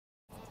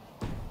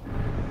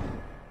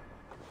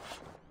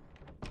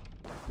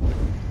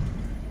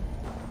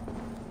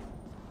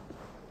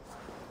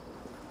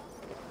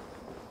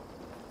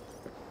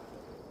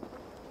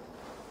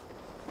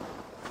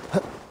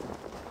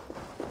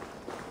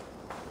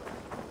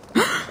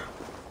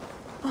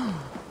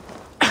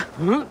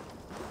Veramente?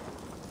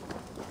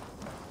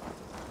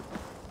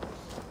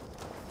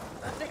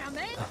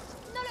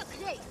 No lo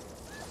creéis.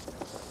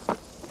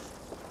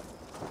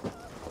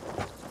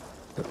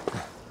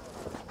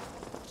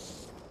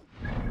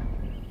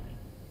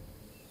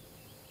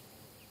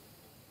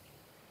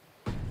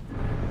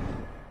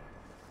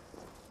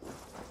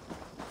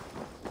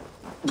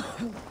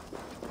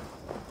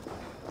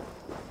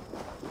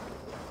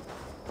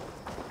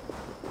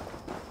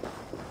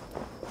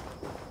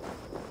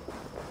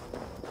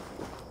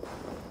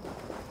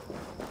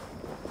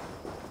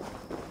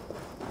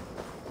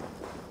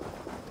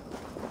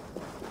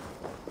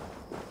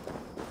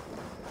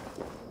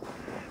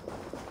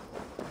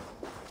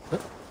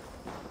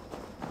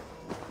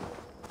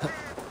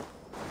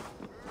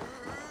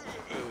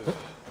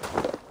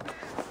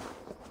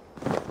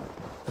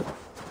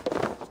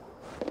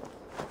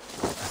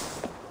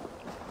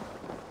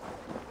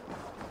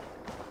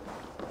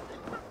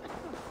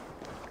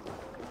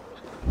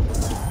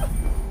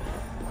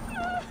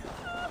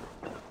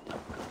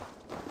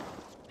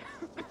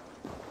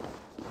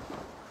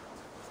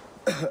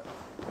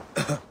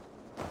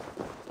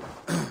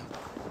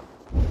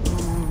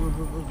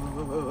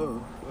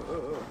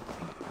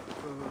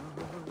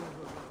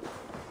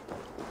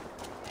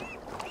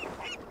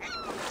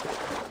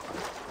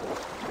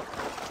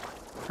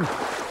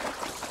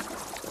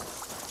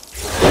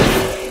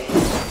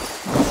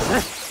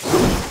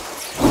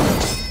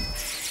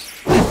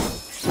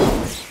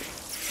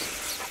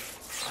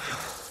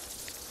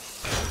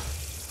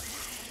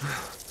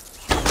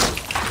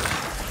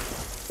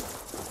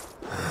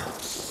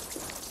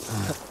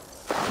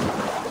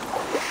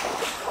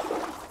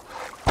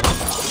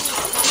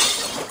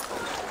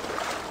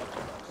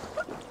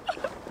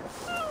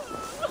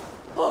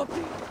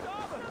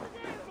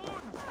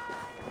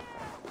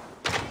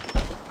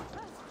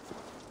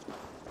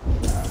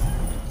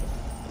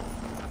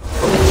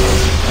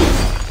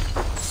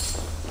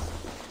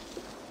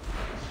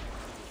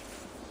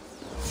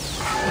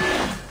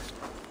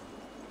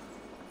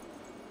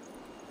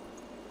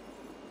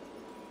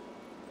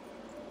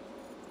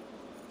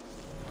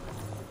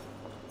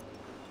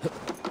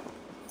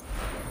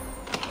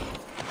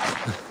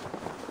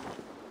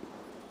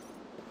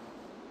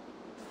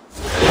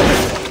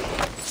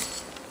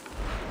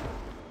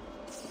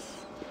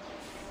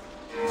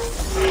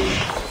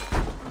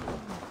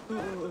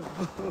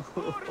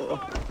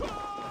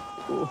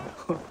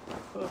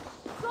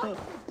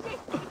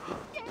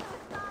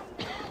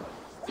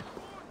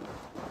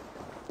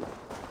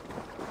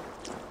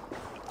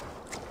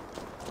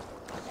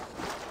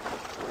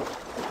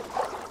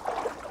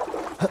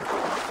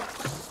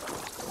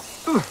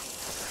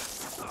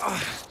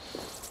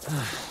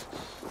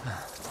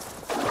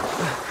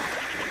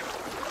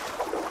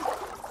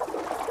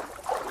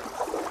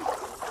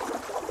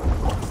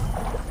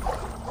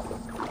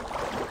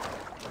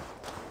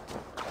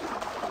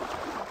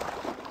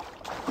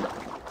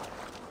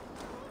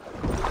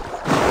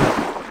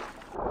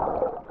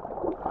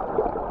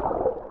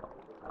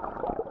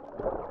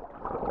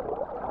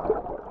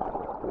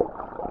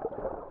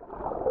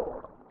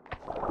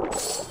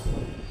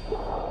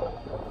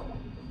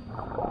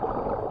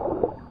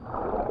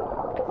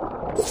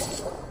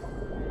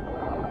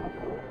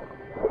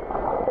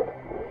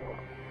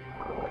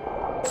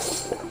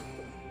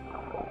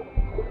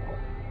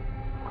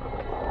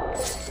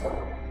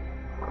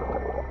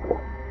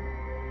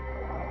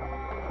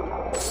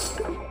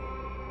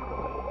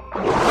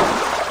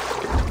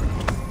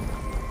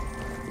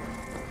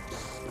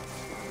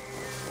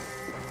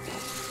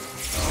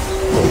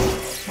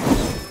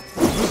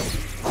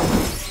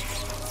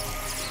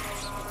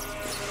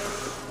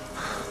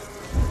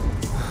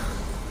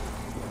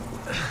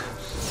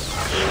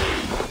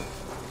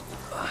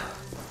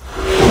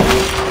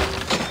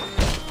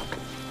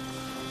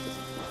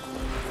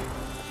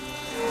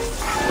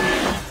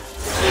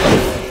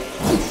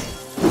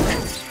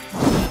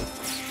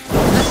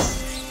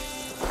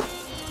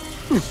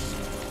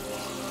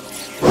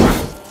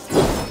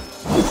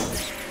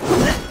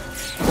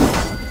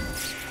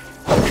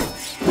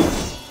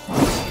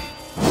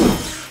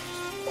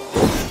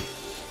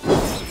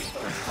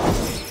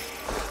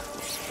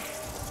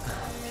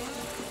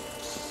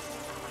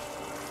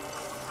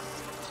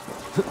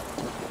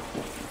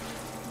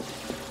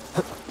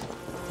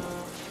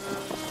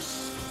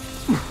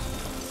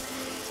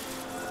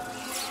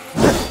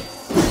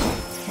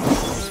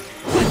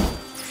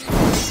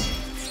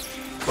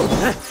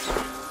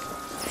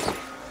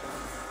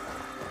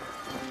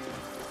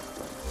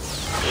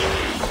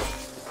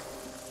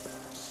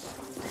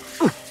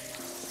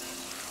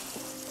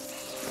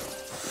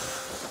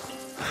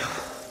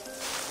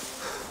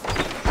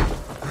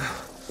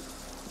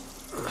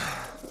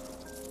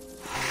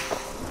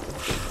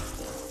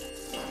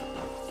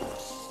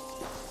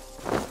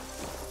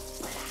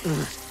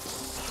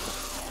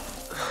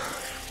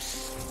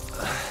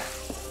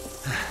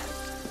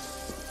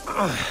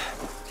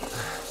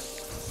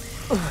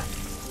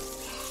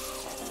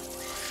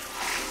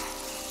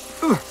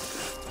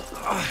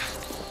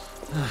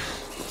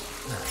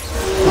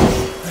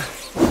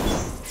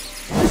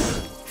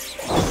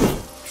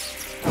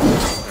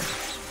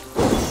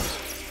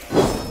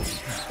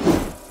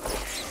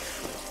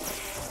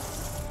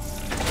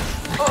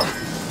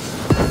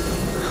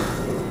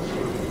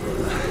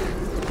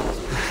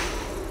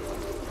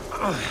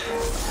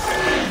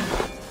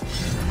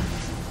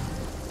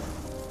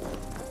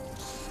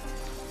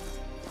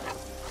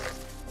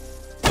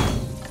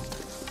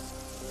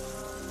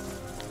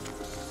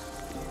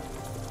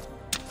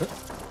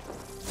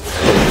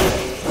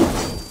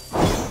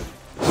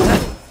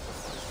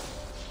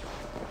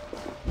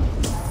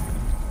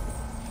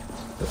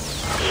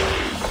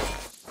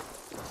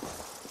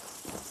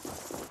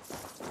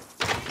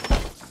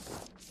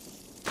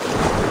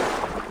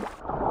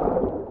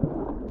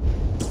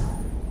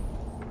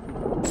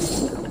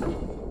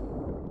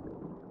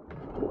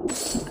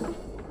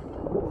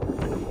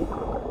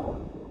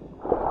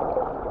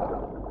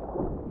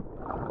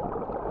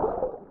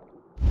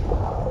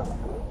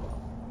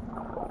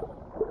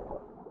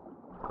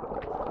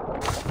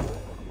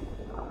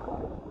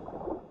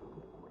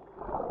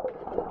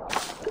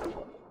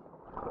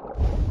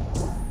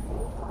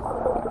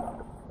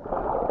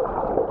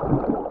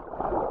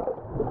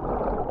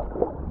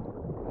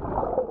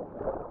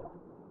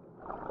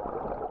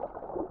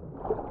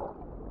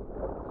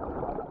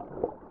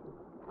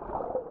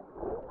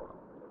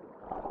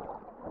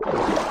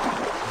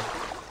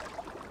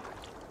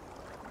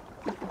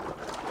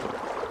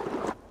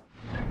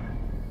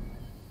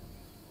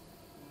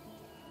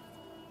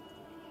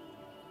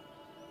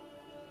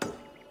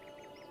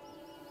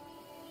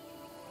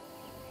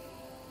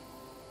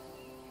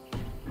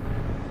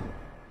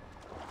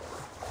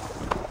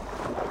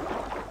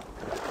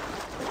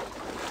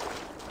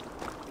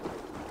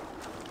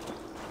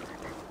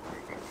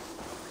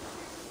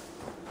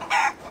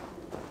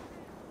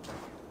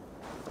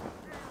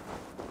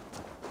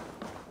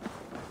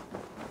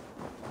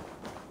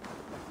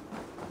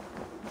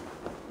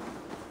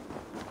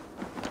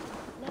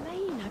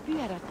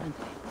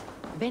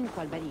 Ben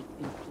qua al balic,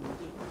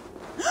 quindi.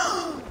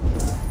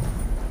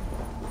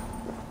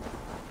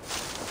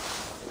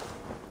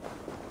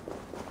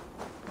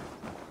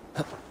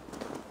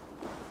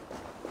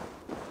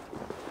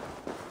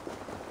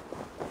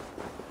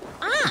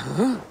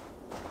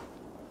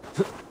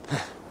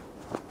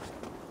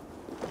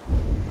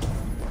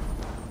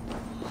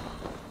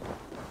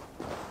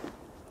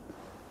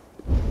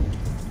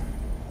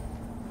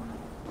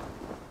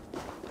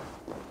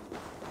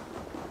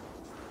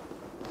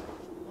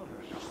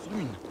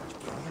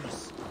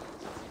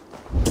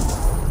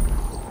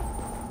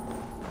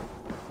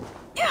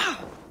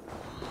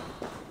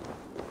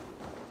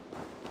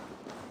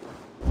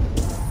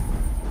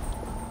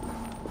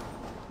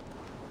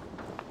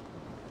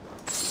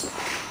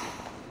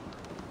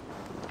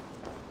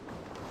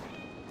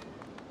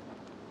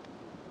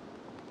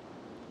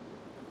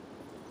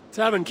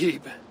 Tavern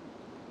Keep.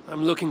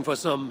 I'm looking for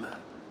some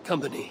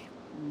company.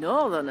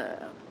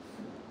 Northerner.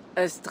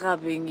 A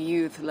strapping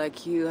youth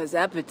like you has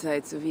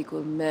appetites of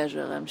equal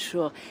measure, I'm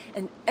sure.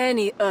 And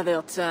any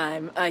other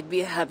time, I'd be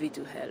happy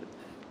to help.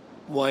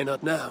 Why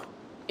not now?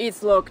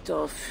 It's locked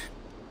off.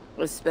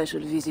 A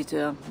special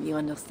visitor, you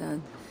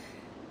understand?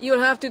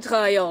 You'll have to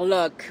try your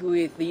luck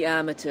with the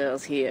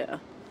amateurs here.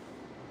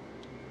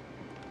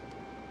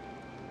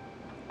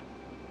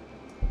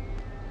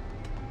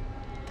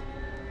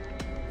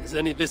 Is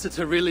any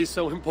visitor really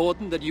so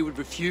important that you would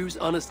refuse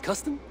honest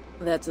custom?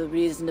 That's a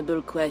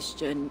reasonable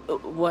question,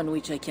 one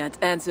which I can't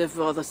answer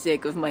for the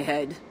sake of my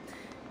head.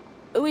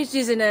 Which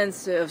is an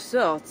answer of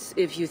sorts,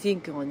 if you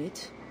think on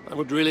it. I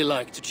would really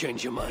like to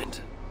change your mind.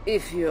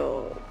 If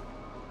your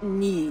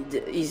need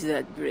is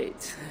that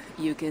great,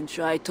 you can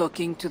try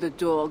talking to the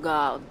door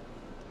guard.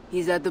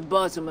 He's at the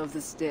bottom of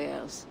the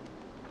stairs.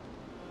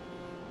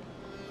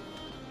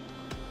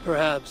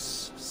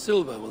 Perhaps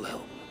Silva will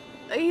help.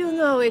 You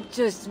know, it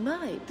just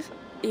might.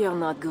 You're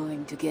not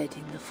going to get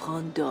in the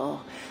front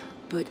door,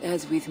 but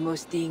as with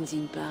most things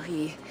in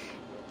Paris,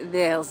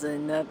 there's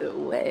another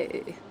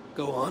way.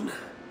 Go on.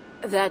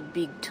 That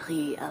big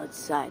tree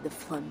outside the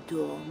front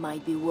door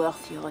might be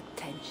worth your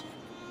attention.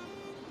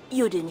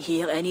 You didn't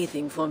hear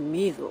anything from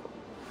me, though.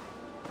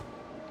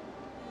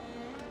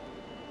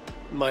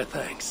 My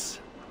thanks.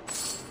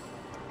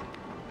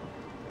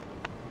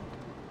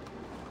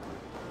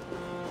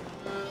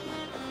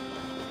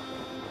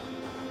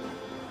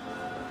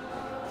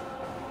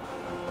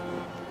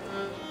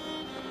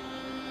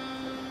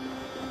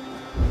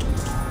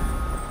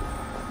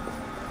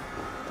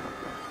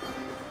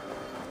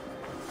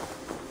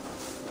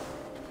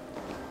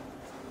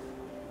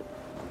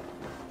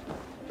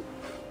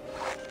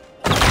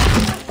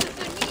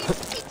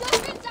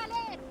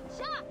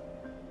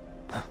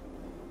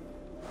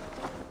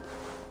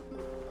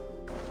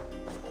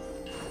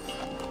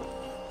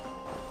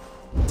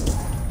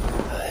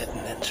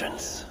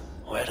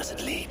 Where does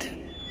it lead?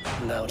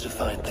 Now to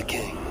find the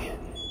king.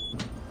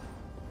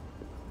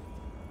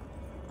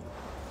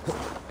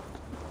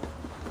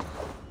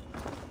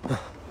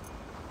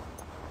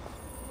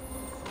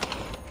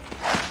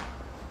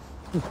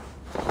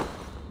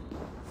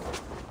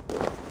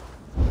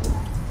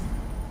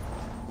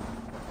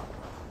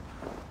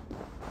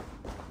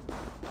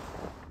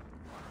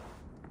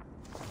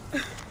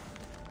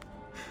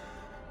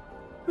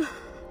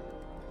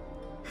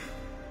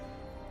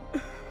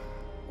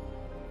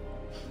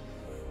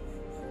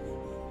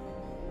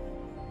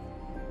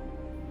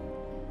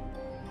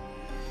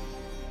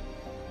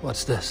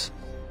 What's this?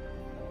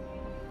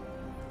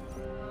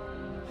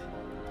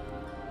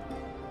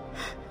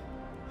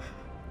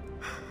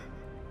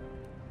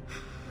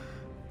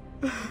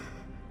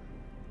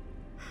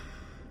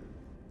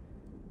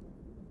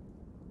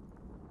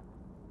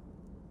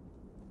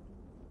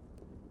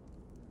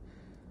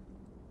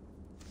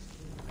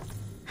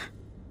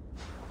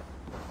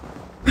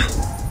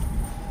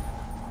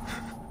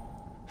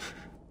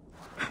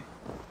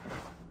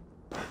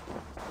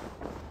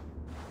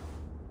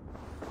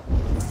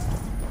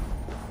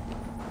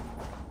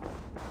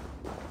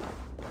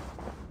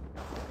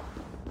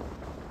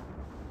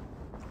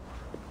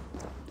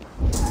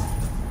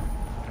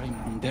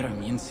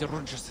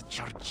 Roger să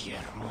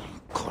charger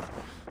ancora.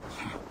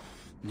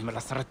 Ne me la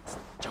sarà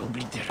già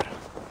obliter.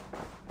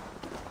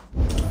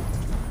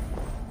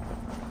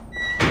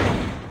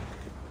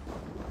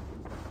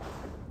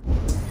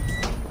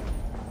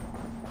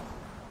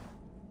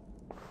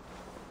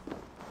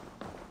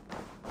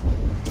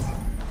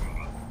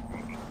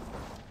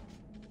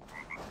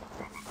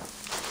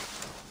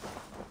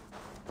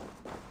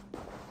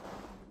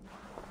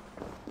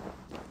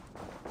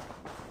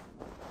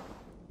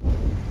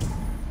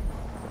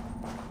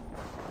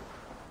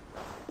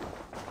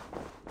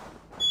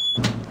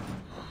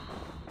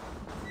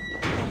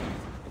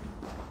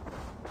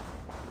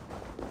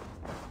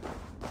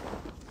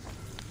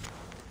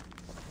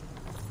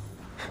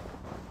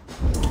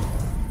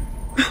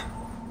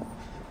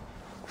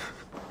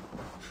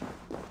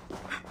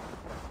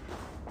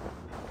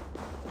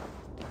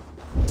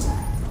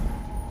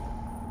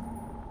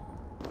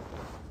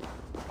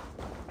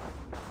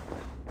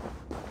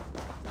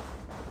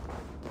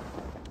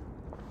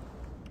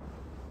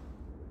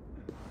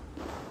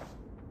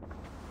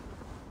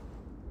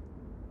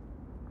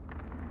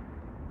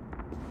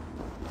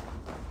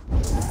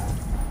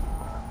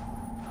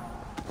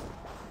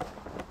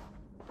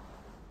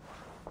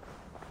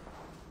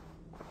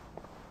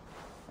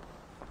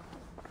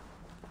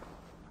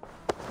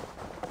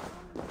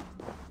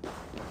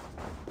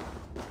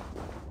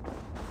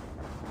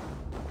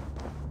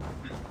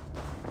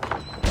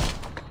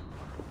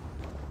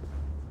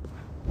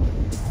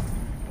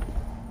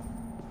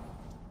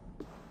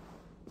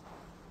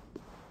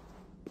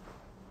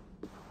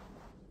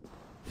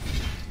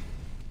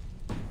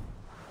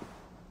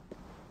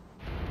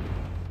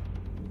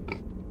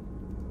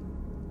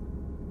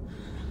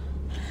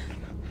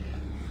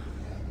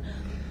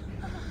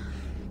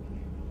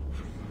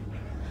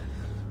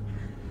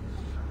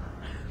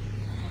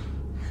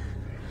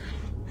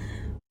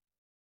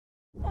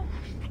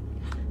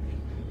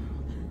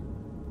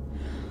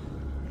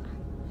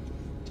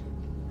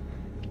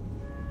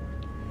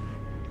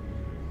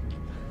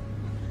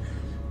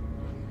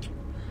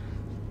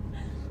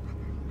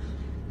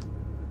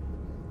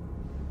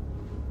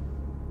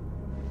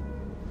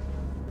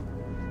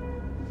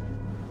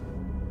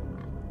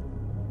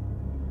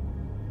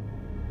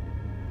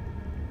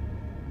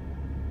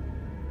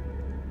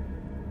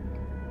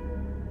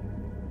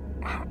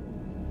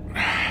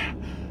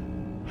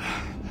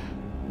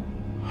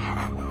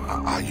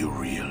 Are you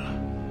real?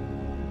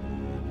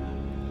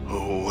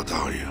 Oh, what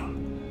are you?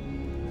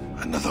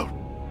 Another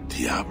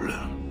Diablo?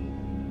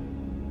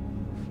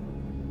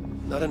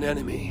 Not an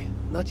enemy.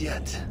 Not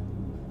yet.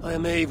 I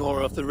am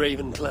Eivor of the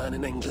Raven clan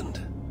in England.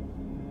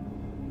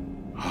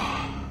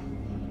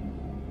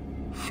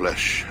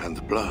 Flesh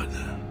and blood.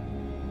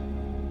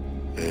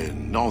 A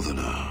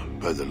northerner,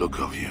 by the look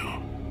of you.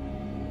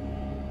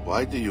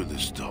 Why do you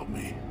disturb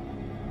me?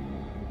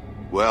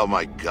 Where are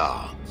my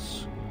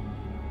guards?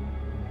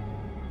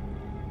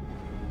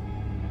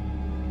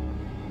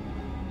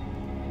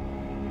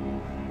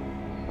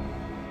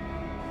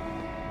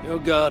 Your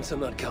guards are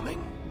not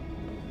coming.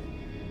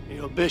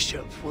 Your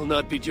bishop will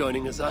not be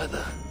joining us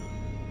either.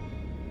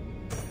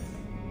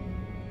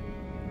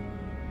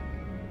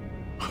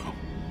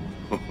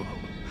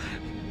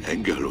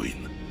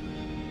 Engelwin,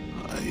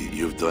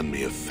 you've done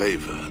me a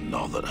favor,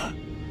 Northerner,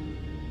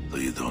 though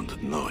you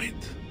don't know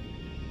it.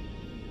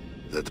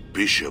 That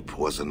bishop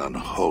was an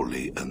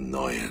unholy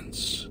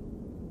annoyance.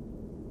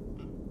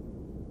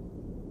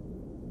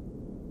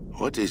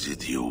 What is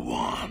it you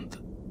want?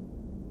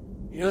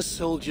 Your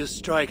soldiers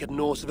strike at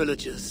Norse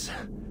villages.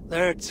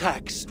 Their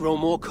attacks grow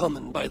more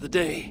common by the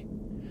day.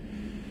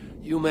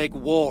 You make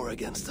war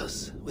against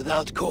us,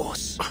 without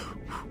cause.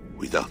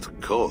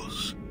 Without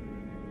cause?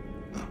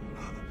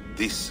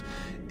 This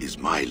is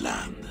my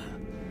land.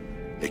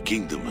 A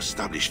kingdom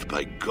established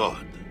by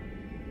God.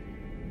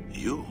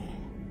 You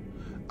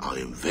are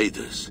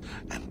invaders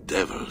and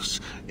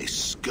devils, a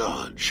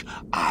scourge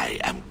I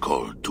am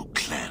called to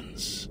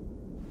cleanse.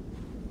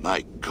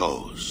 My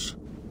cause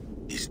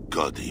is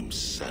God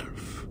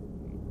himself.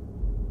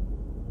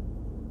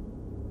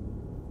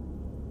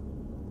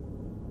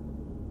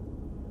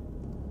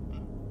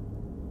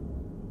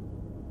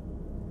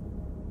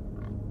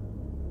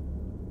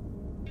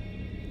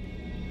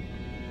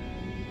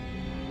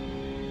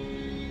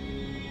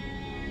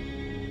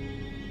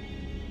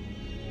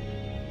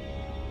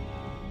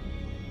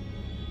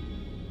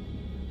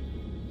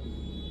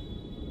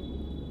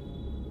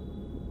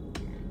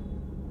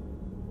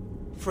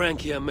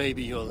 Francia may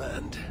be your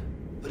land,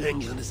 but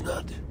England is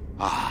not.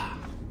 Ah.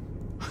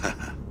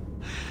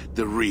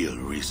 The real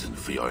reason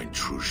for your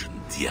intrusion,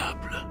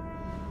 Diable.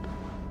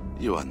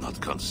 You are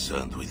not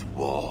concerned with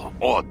war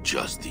or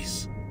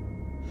justice.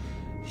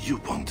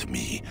 You want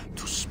me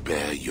to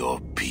spare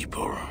your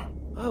people.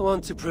 I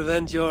want to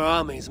prevent your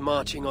armies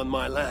marching on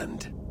my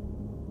land.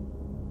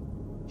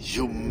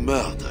 You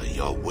murder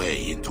your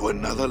way into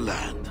another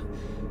land,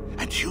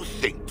 and you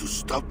think to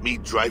stop me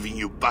driving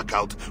you back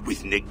out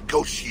with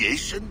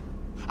negotiation?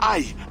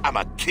 I am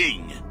a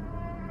king.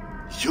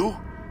 You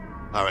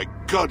are a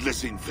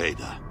godless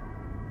invader.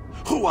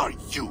 Who are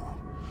you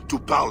to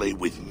parley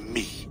with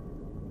me?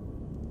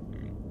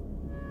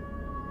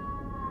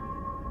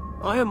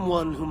 I am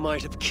one who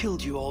might have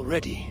killed you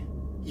already,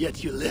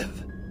 yet you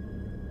live.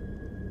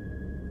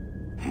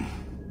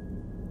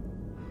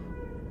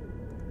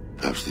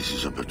 Perhaps this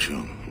is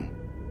opportune.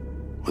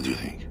 What do you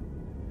think?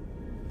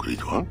 Could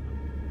it work?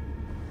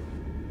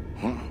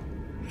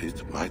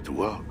 It might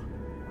work.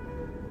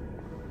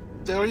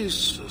 There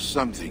is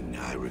something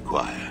I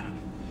require.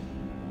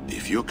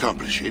 If you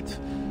accomplish it,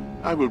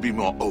 I will be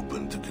more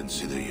open to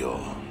consider your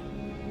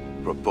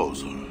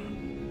proposal.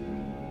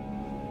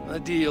 A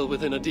deal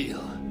within a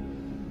deal.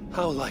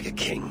 How like a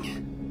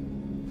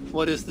king.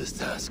 What is this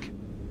task?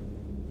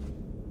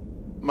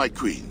 My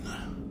queen,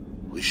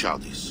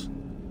 Richardis,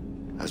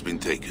 has been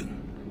taken.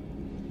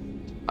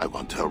 I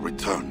want her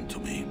returned to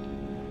me.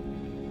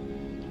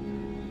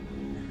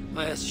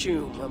 I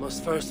assume I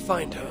must first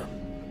find her.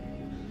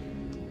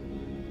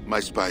 My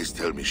spies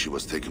tell me she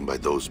was taken by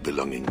those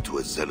belonging to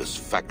a zealous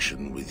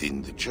faction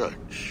within the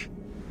church.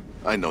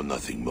 I know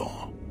nothing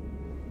more.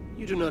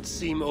 You do not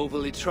seem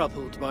overly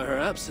troubled by her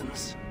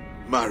absence.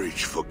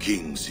 Marriage for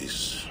kings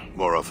is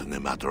more often a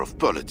matter of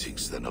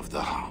politics than of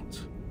the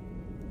heart.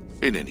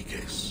 In any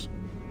case,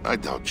 I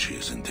doubt she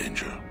is in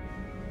danger.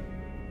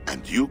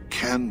 And you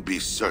can be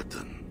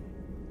certain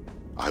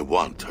I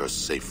want her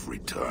safe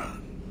return.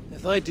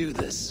 If I do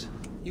this,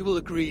 you will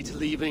agree to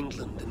leave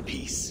England in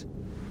peace.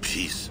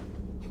 Peace?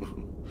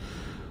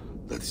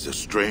 That is a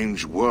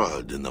strange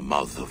word in the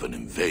mouth of an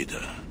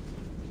invader.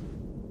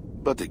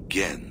 But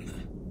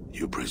again,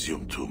 you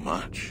presume too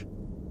much.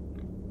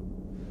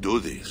 Do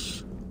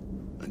this,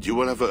 and you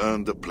will have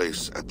earned a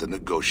place at the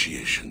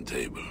negotiation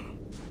table.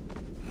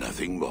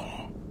 Nothing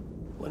more.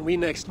 When we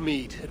next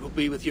meet, it will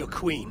be with your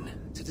queen,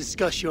 to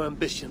discuss your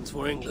ambitions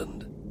for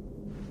England.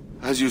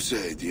 As you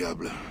say,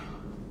 Diable.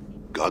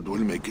 God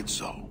will make it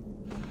so.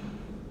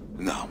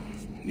 Now,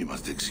 you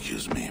must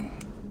excuse me.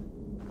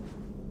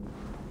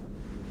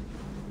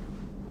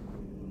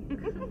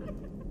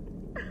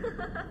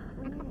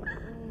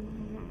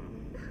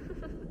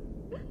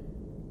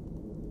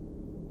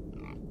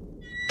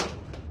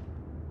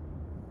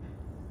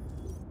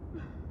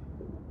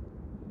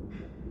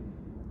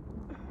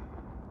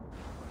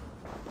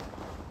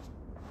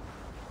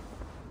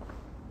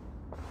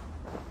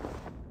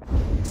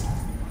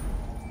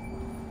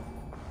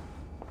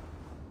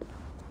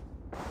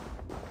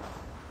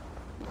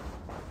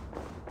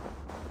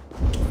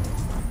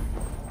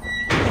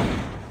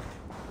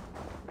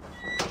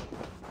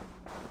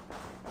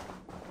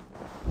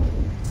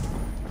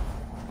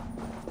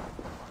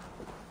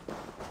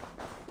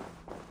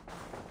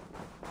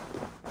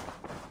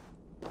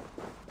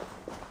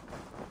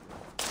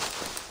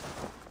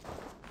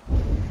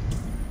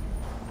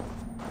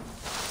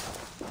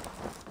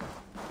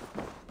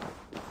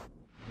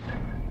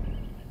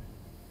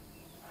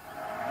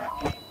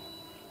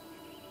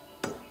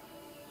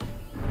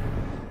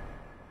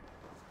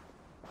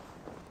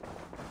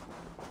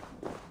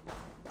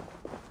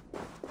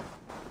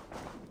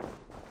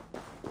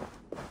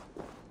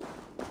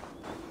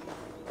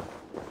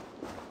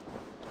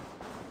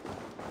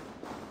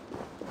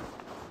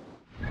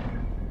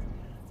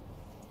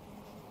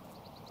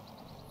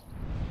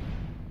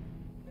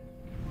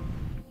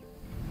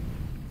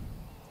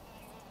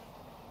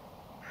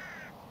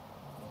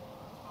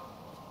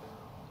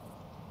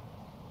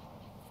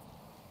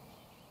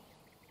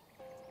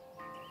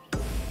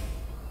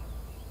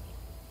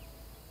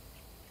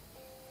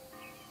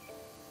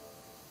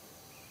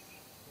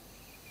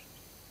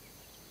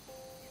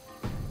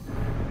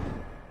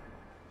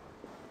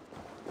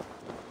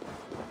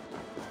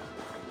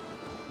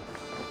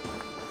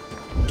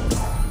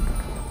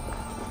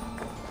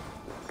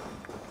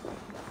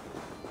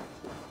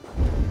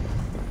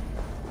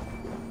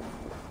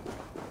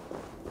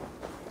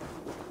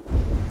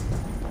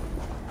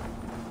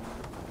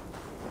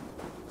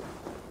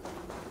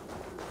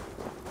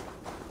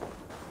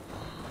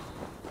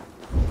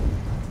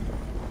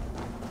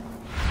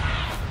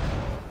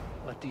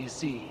 What do you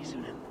see,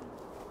 Sunan?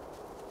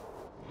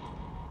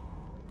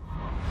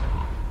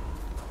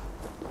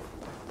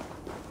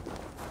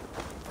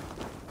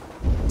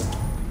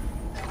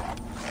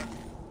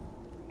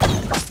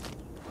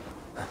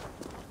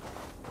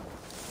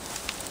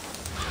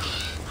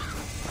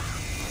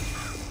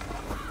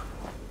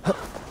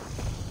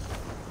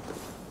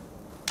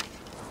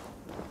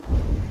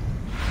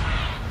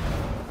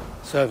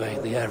 Survey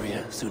the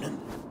area, Sunan.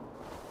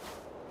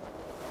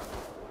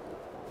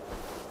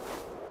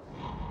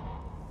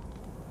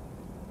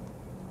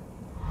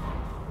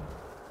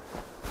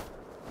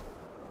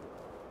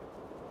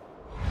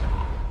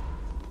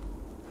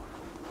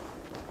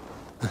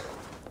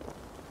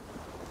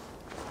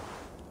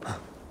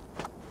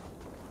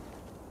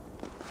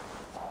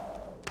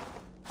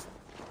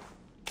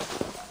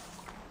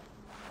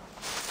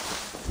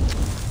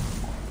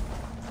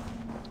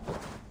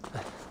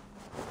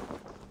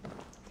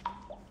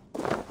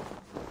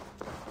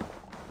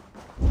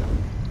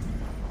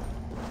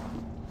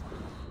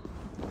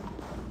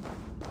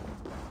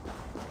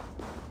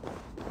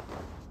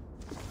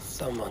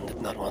 Someone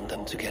did not want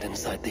them to get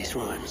inside these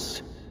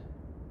ruins.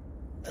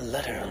 The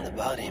letter on the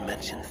body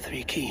mentioned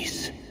 3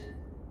 keys.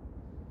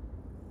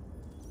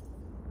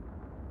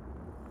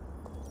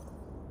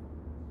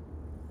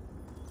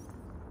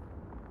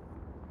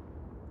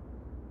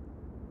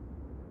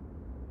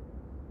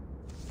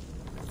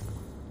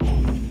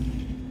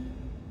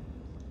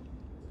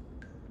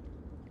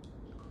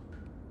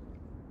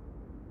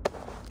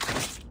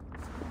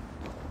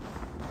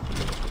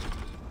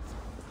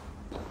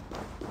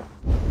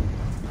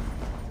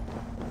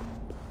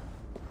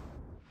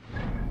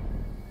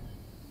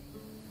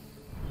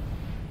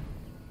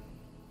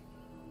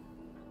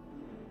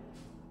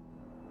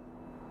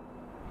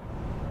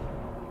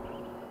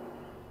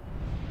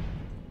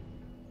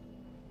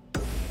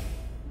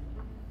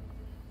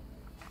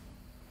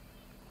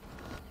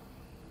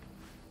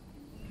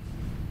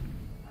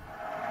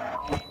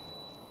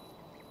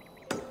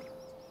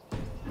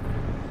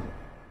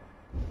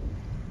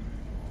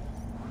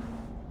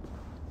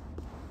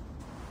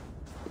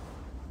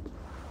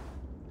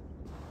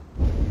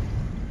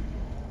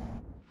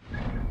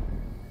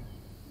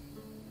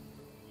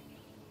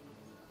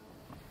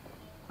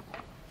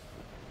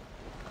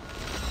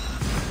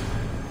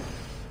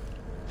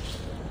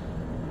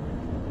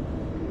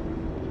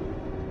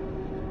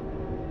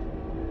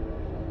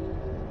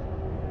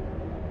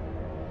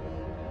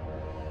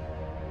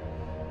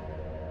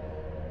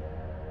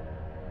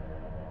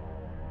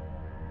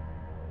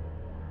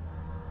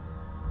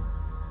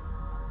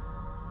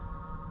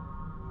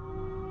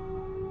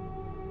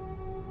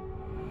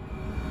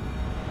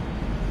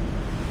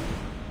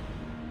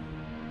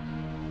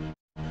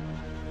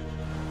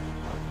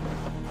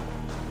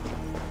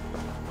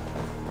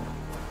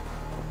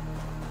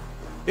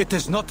 It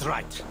is not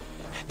right.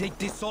 They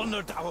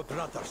dishonored our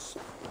brothers.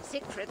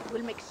 Siegfried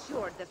will make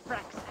sure the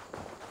Franks.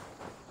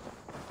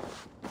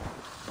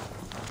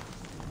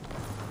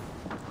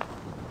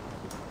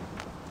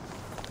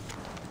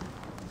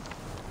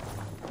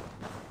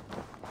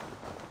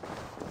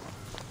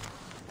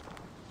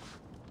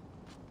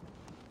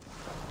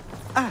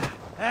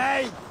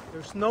 Hey!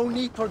 There's no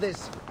need for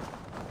this.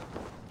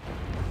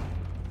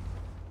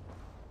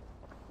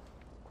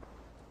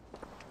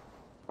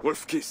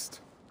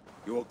 Wolf-Kissed,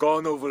 you were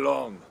gone over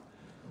long.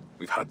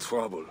 We've had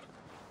trouble.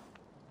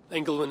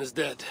 Engelwin is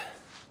dead.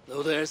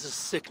 Though there's a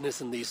sickness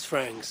in these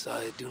Franks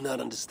I do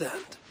not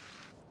understand.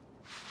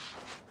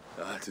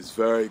 That is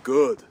very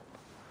good.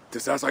 It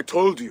is as I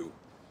told you.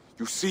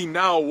 You see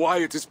now why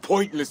it is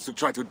pointless to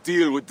try to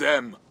deal with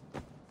them.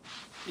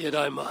 Yet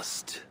I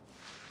must.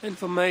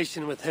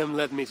 Information with him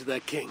led me to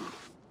their king.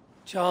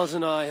 Charles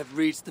and I have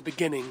reached the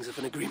beginnings of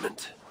an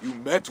agreement. You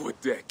met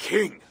with their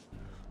king?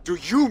 Do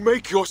you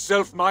make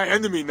yourself my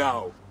enemy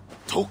now?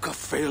 Toka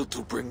failed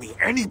to bring me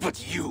any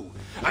but you,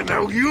 and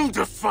now you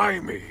defy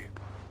me!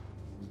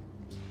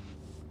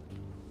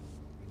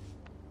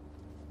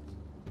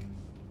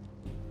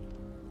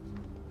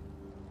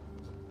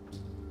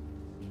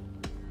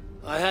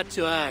 I had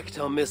to act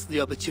or miss the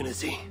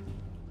opportunity.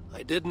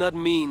 I did not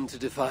mean to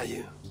defy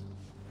you.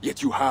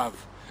 Yet you have,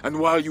 and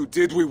while you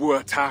did we were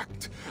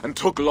attacked, and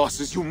took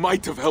losses you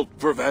might have helped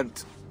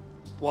prevent.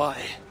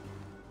 Why?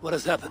 What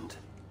has happened?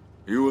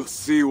 You will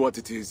see what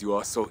it is you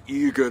are so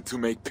eager to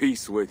make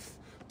peace with.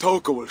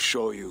 Toka will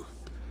show you.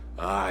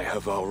 I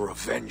have our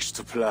revenge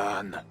to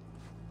plan.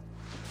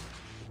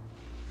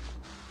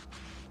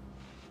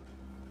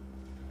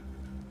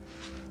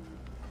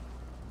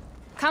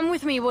 Come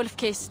with me,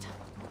 Wolf-Kissed.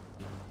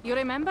 You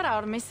remember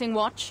our missing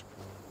watch?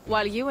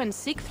 While you and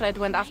Siegfried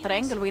went after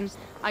Engelwin,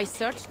 I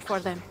searched for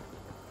them.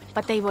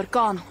 But they were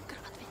gone.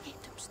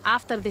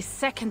 After the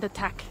second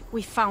attack,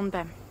 we found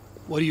them.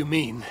 What do you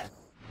mean?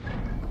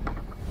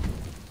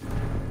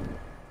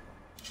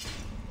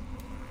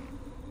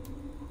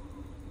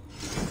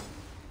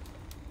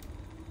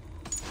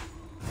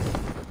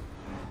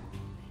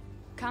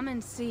 Come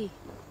and see.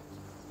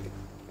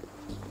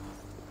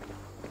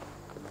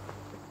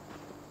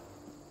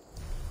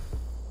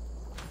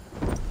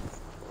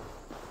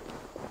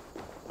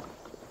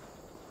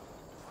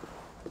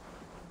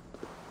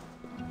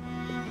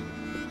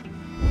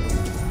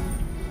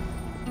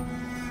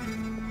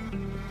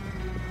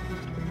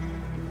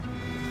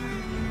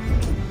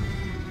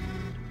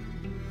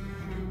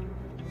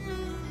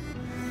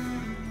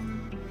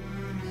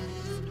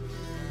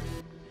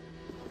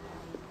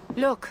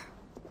 Look.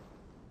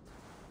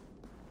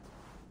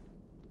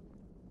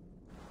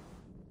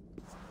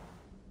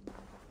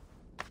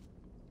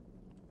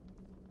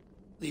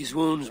 These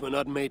wounds were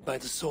not made by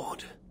the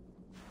sword,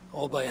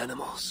 or by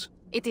animals.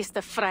 It is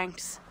the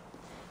Franks.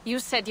 You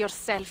said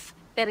yourself,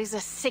 there is a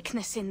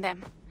sickness in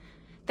them.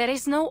 There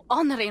is no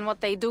honor in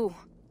what they do.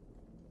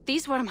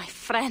 These were my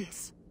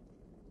friends.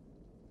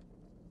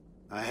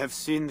 I have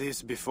seen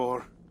this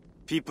before.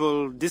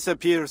 People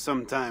disappear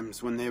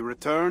sometimes. When they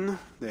return,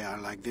 they are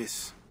like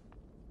this.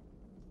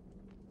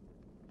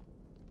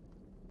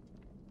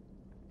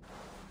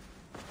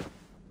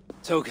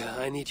 Toka,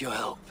 I need your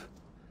help.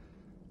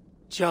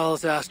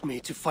 Charles asked me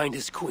to find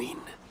his queen.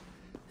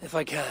 If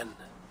I can,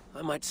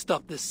 I might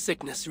stop this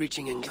sickness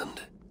reaching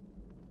England.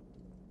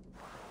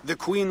 The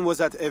Queen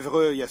was at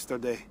Evreux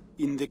yesterday,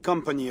 in the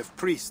company of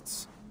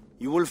priests.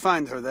 You will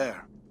find her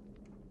there.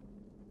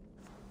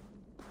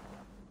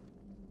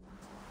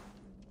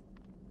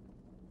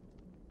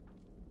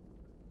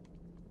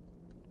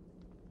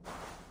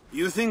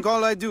 You think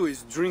all I do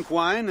is drink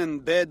wine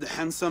and bed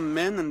handsome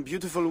men and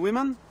beautiful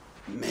women?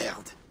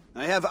 Merde.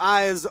 I have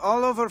eyes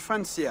all over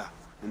Francia,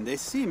 and they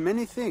see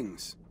many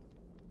things.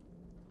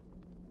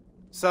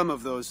 Some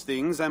of those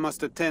things I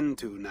must attend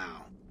to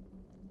now.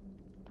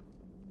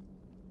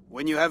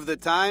 When you have the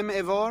time,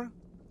 Eivor,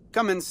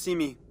 come and see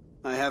me.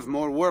 I have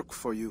more work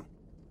for you.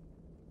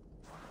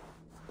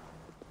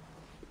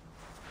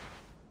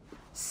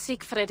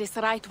 Siegfried is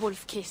right,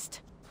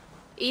 Wolf-Kissed.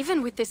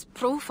 Even with this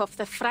proof of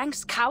the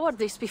Franks'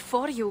 cowardice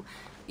before you,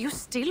 you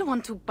still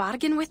want to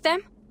bargain with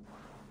them?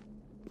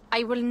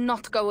 I will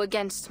not go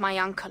against my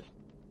uncle.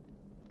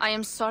 I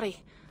am sorry.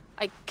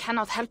 I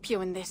cannot help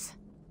you in this.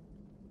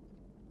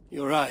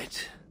 You're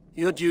right.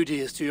 Your duty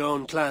is to your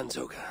own clan,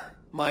 Zoka.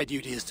 My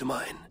duty is to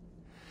mine.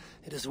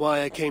 It is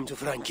why I came to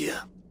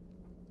Francia.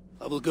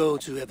 I will go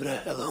to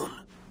Evreux alone.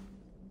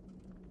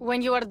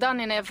 When you are done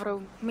in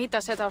Evreux, meet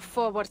us at our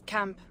forward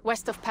camp,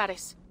 west of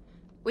Paris.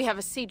 We have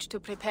a siege to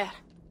prepare.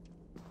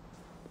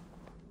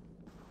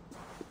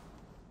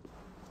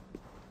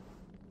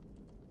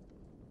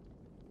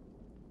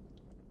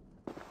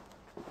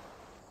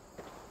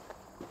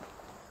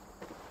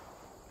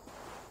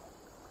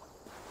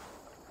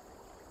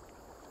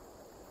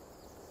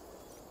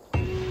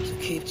 To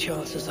keep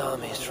Charles's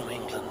armies from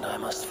England, I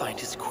must find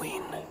his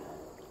queen.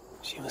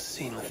 She was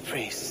seen with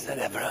priests at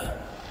Evreux.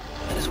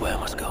 That is where I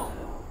must go.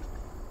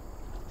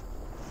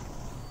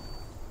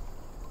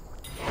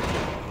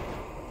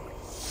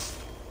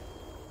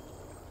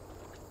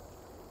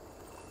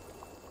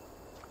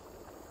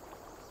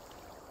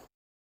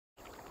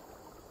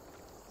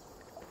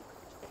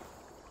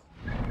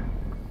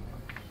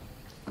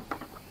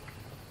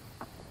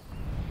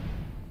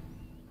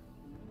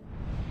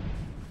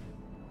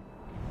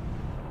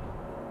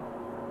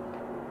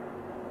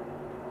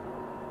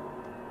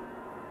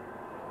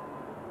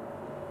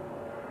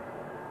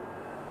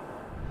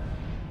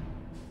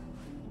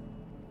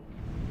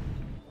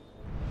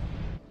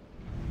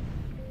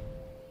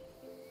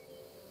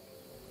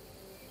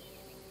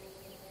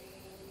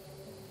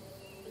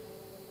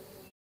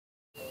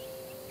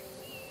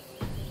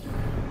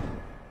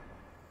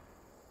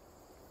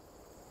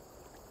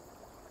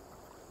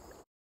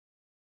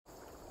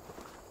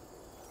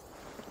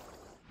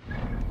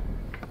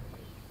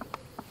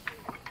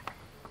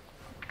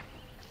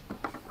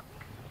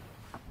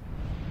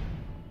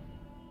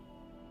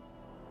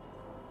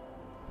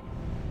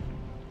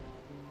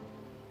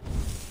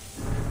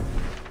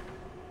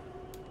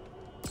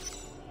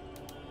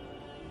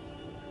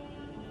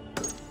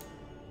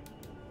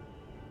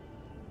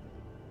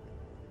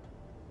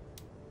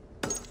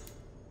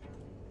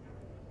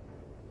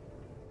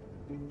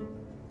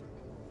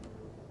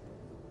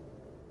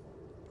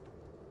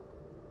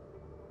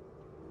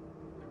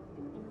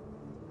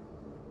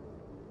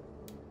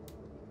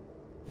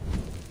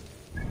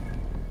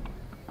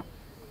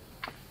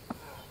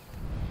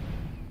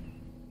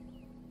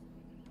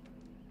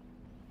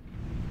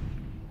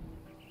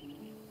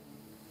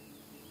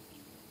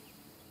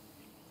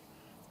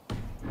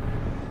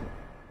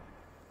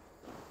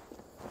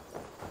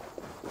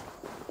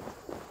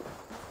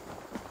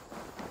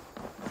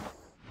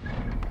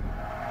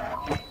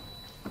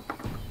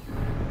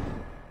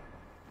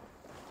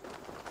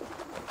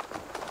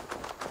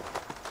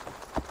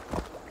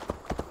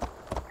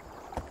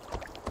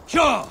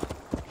 Sure!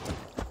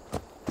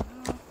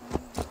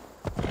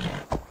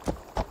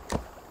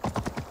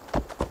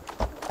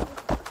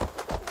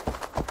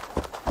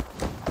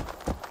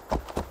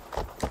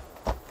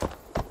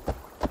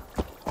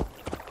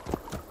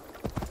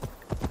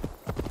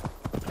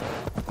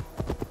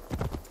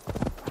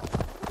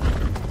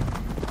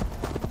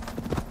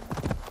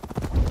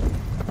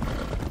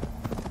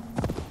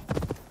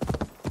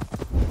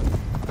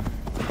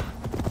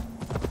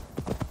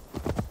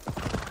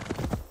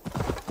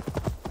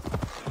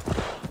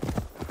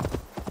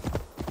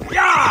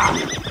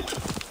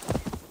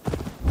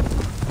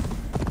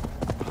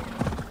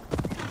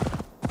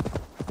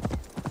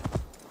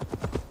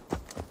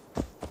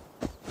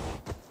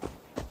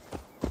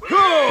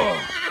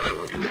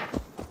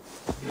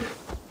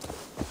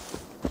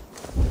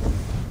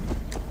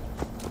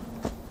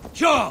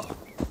 Sure!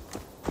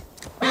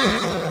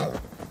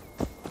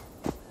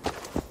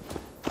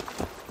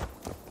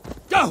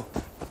 Go!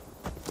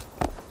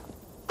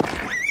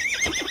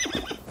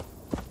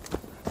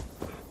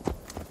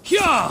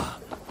 Here!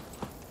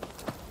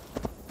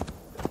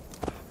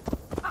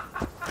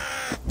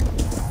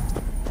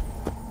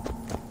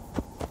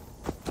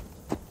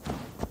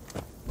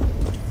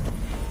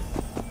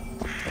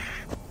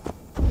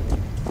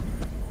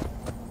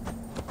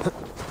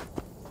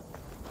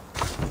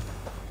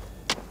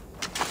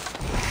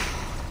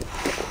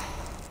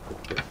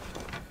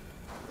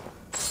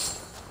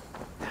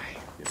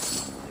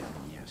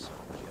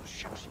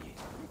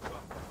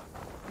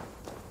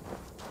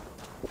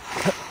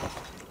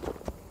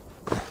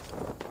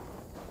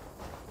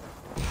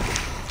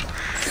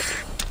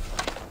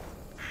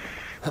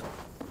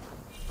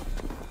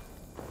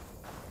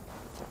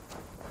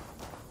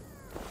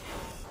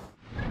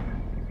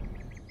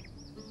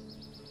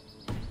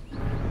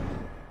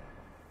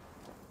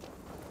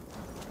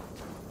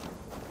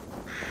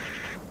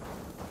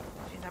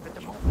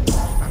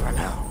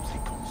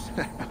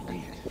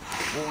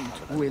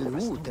 où est le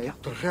route est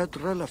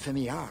très la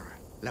familière.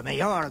 La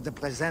meilleure de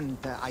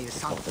présente à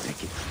Essence.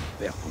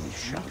 Vers qu'on est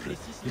chargé.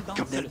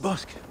 Comme del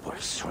bosque. Por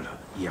eso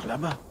ir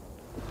là-bas.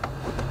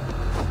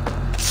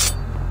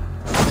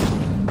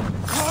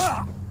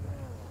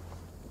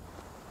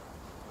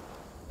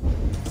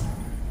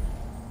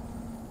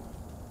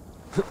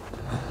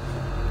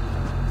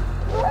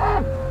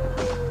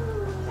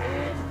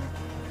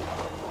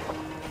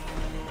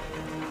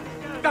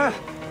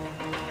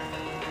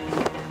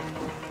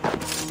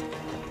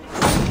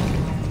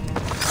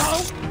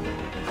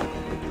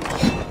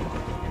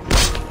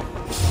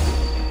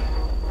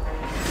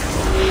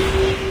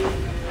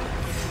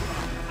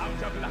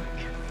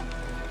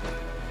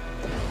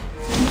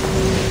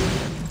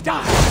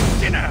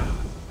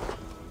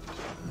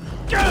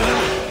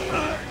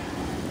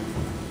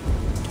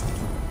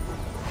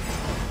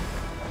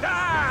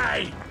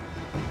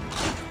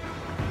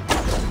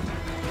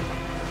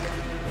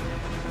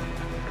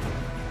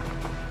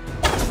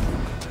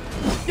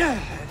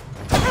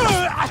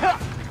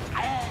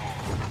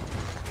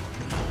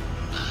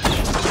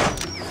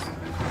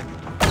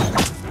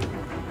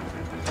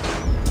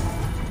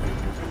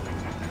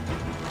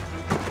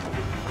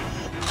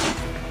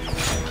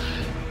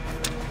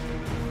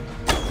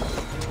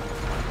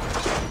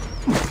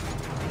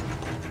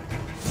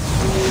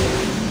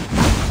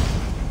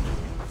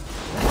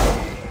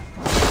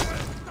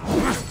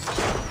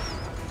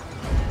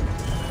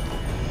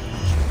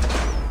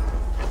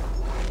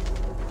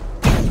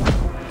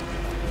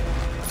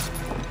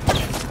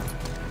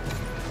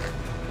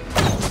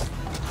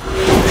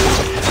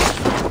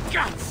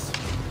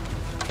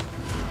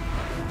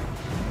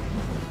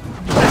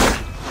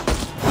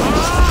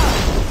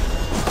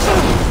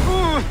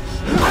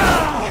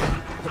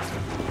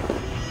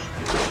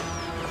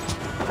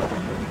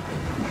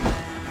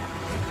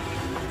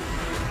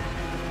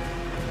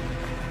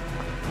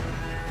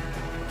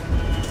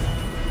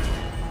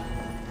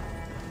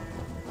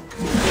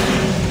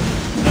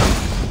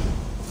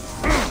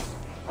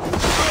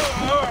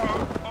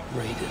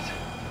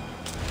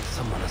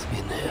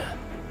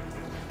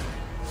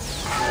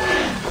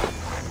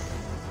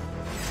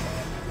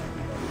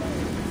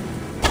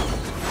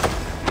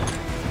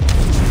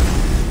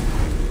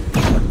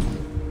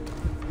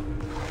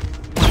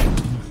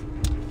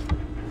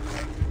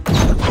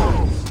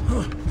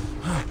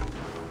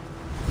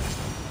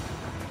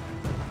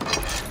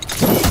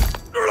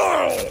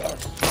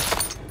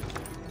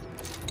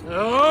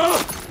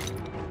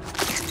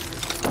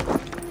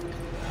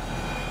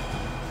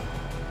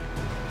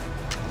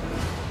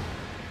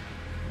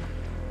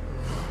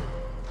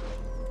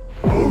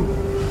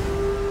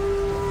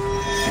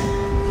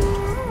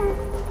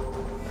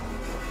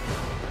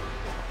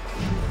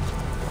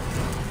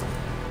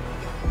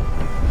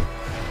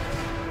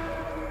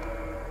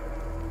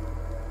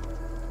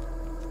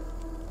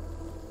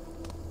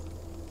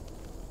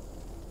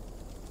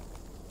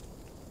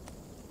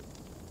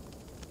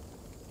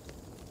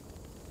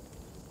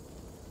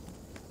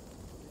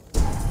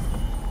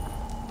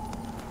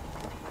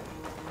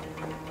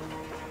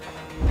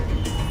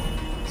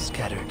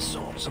 Scattered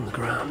swords on the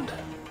ground.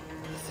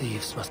 The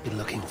thieves must be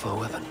looking for a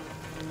weapon.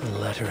 A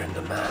letter and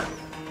a man.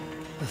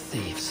 The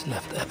thieves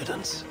left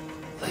evidence.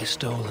 They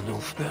stole an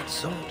Ulfberht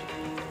sword.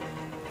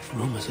 If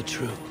rumors are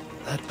true,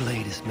 that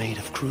blade is made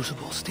of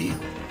crucible steel.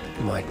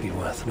 Might be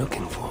worth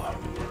looking for.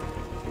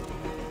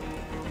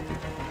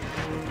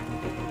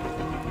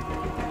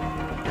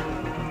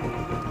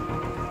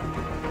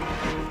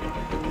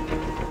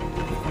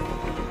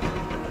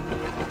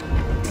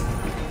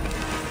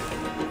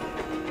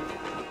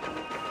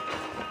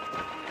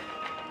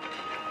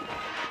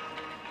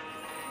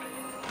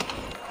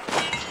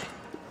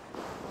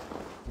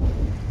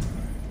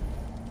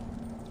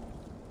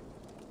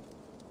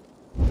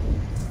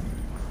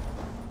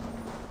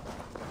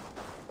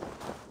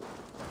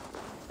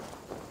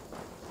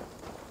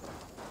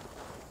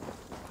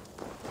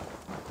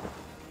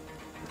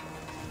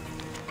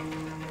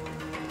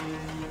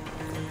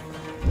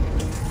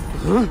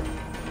 Huh?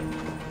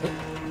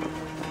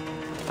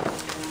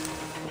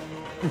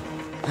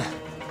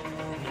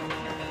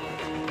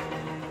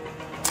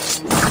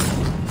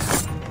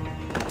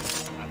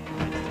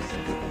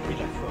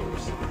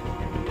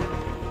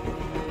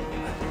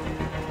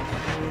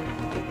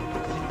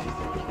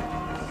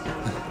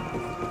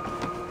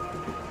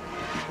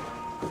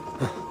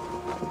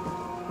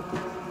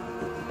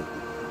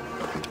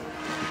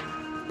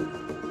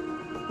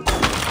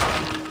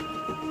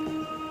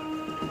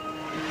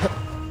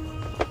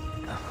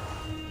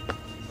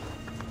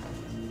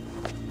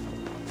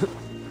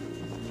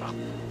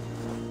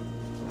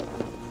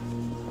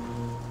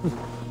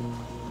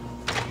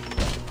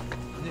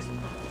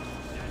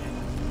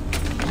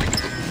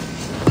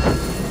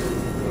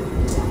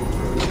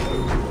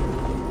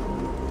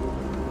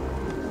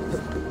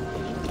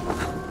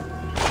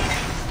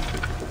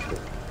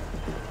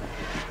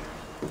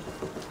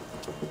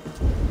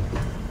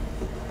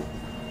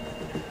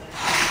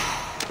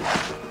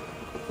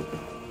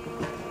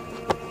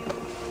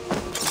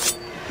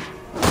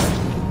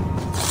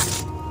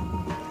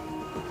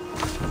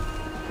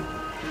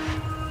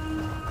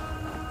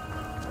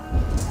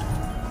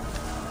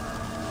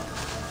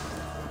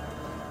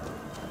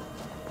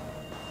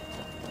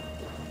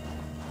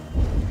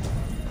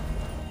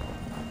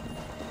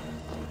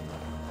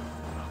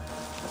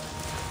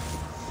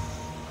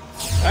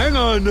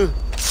 gun!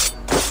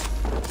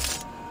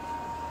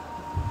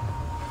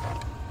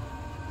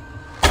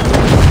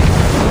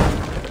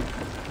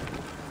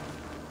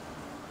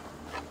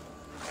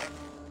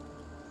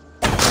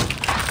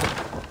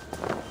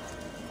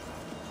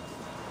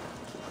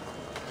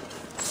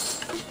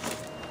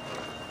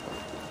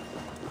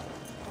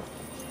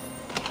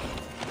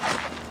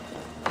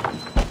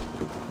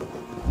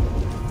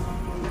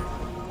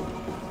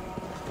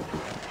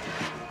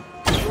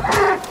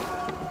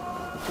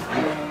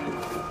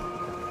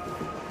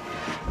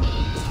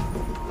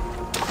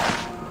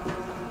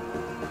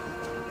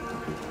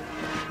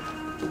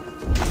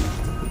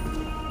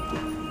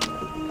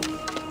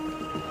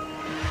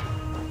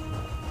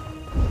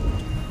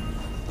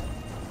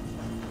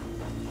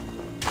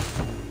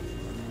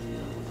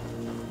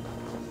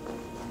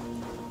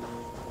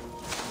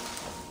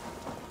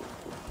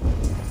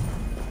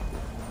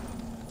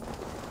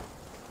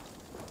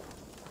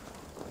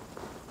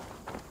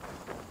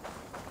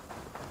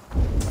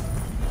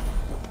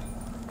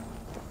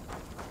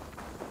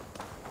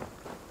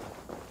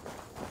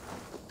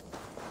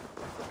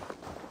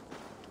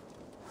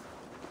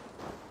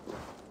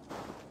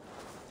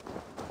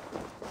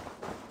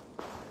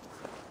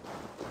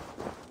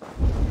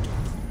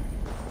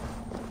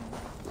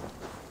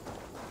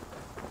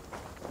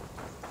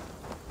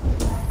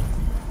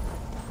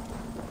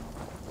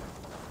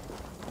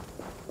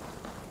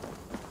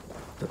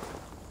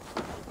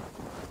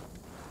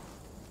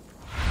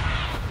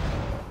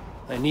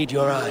 I need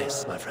your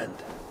eyes, my friend.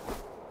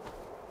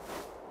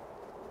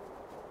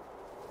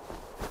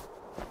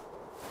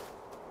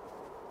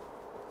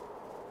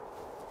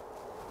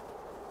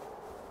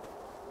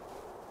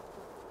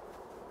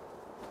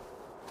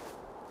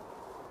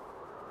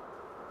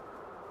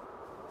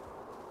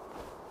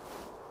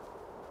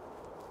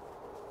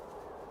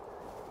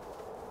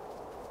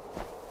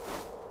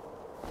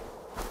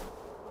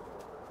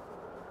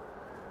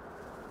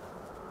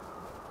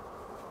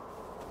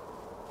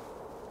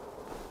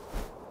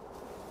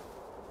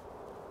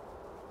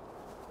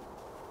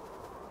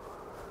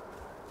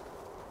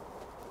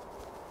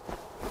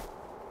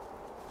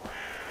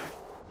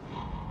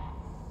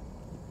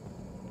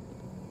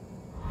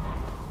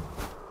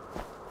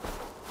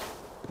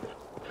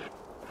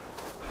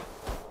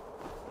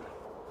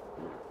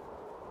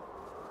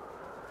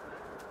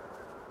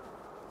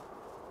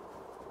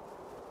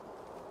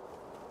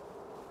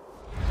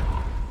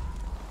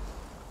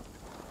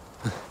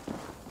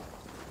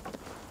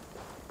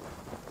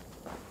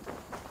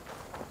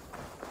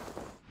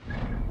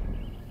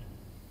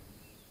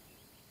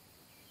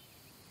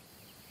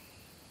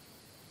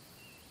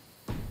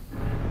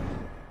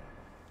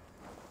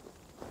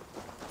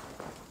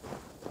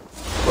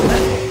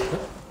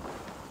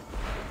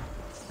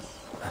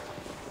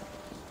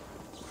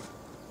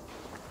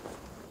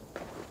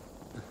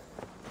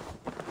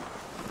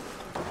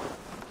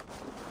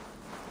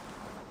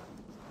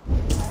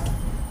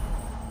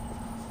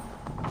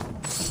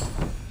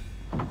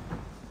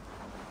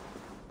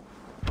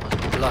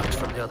 Locked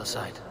from the other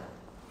side.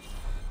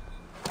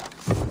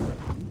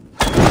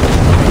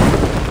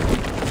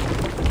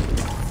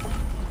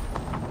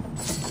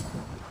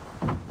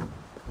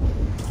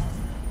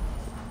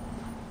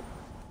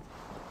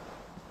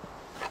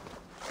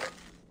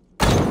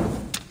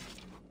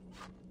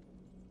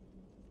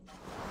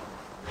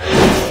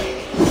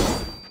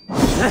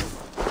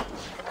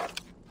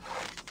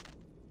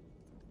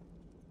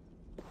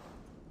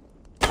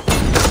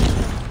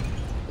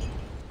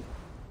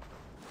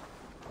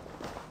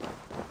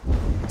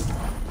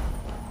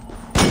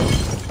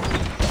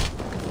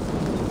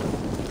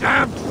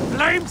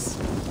 Flames!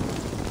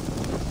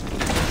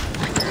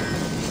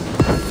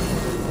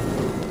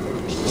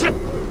 Shit!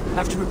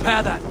 Have to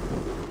repair that.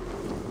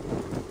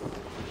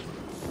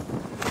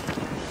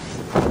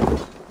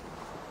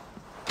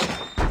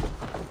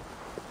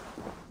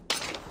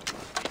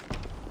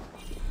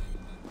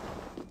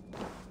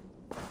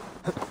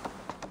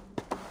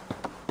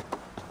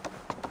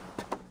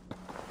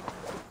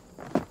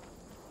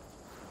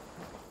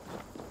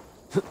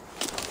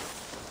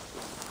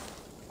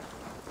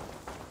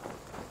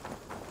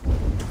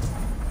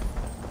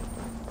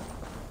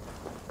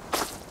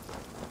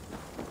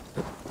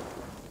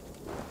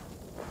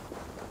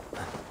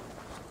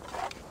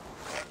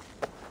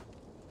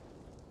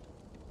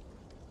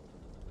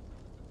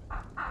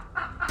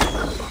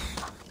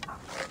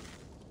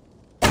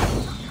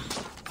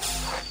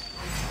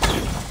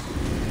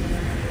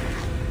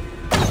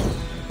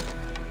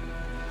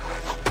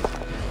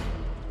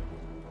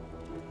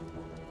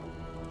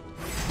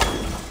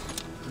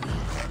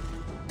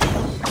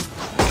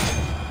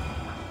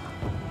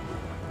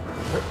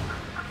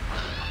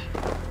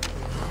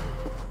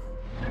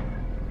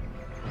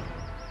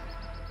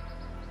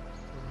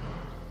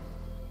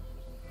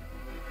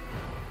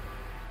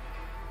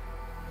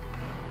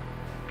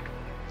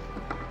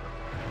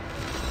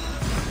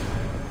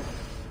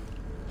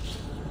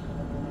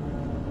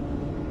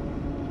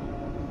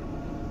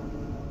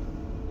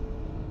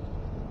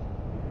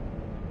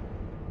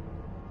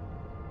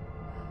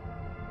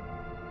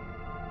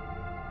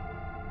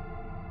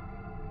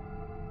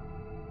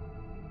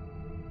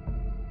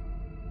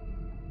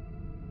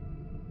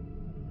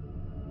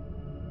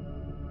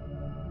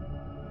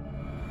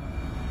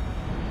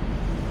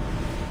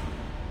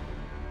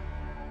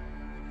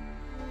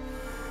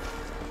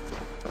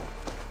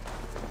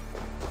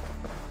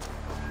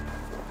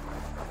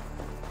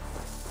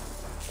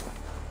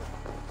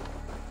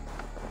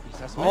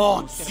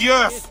 Oh,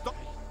 Dieu!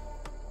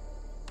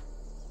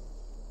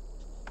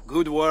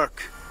 Good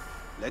work.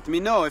 Let me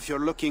know if you're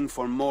looking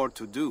for more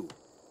to do.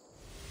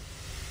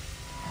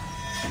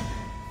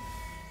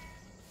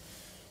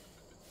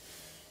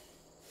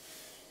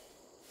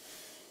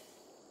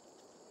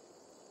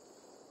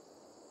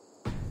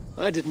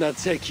 I did not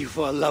take you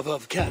for a lover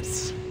of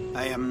cats.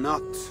 I am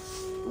not.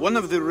 One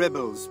of the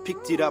rebels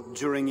picked it up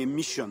during a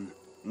mission.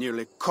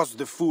 Nearly cost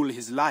the fool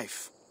his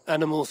life.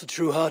 Animals are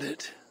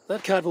true-hearted.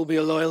 That cat will be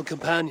a loyal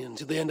companion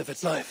to the end of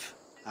its life.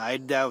 I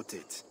doubt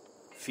it.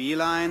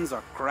 Felines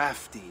are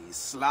crafty,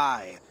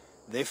 sly.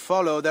 They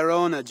follow their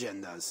own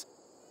agendas.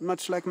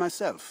 Much like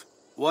myself.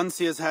 Once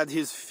he has had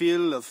his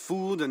fill of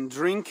food and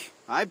drink,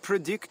 I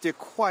predict a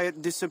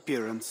quiet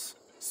disappearance.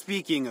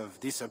 Speaking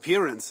of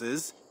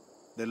disappearances,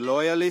 the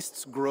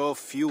Loyalists grow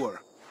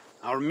fewer.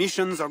 Our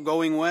missions are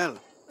going well.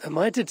 Am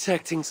I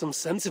detecting some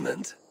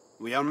sentiment?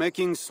 We are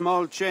making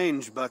small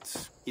change,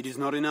 but it is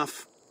not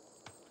enough.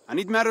 And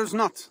it matters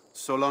not,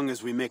 so long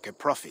as we make a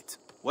profit.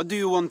 What do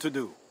you want to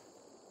do?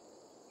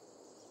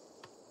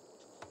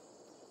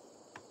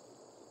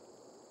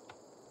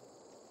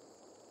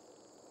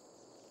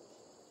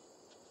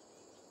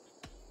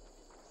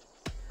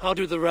 How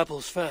do the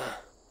rebels fare?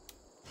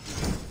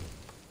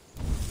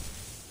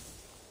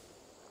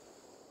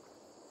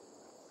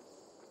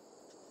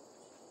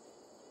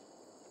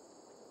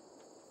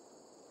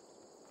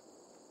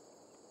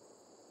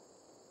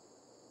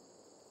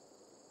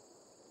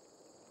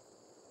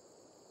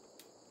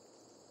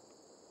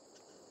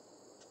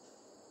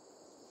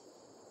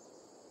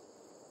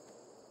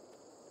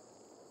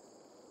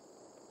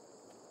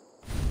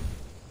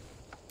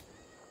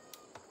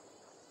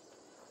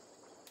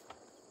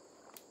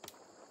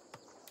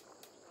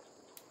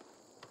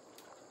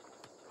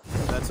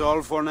 That's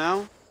all for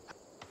now?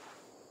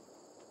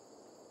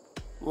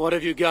 What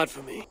have you got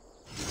for me?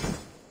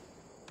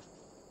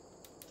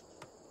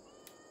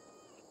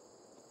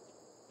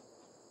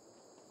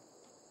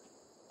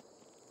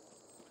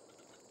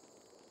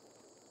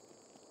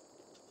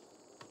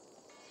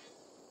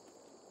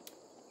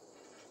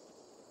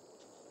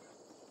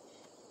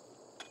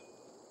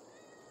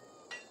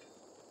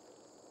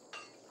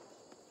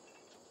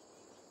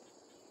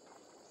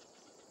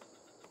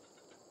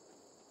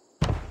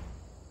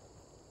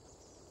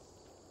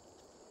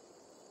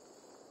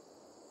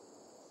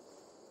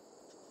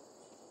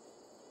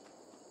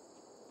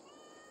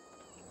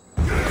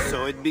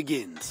 So it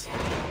begins.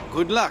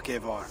 Good luck,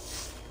 Eivor.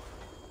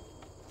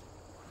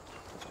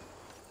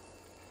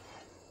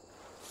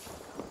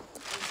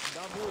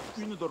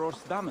 Une de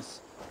Rors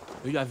dames.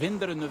 U a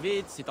vendere ne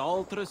weet sit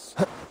altres.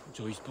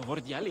 Jois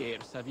bevordi aller,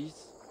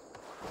 savis.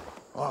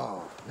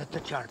 Oh, let the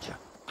charge.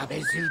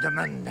 Avez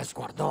Ildeman es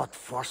guardot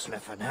force le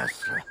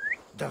fenestre.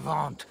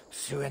 Devant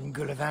suen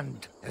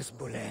gulevend es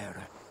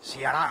bolere.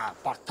 Sierra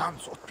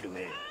partans au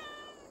pluet.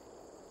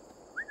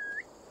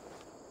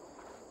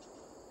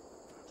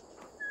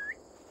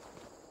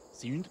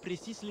 Si unt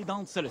precies li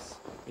danseres.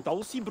 Et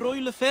aussi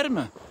broile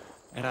ferme.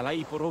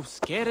 Alai porov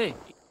scere.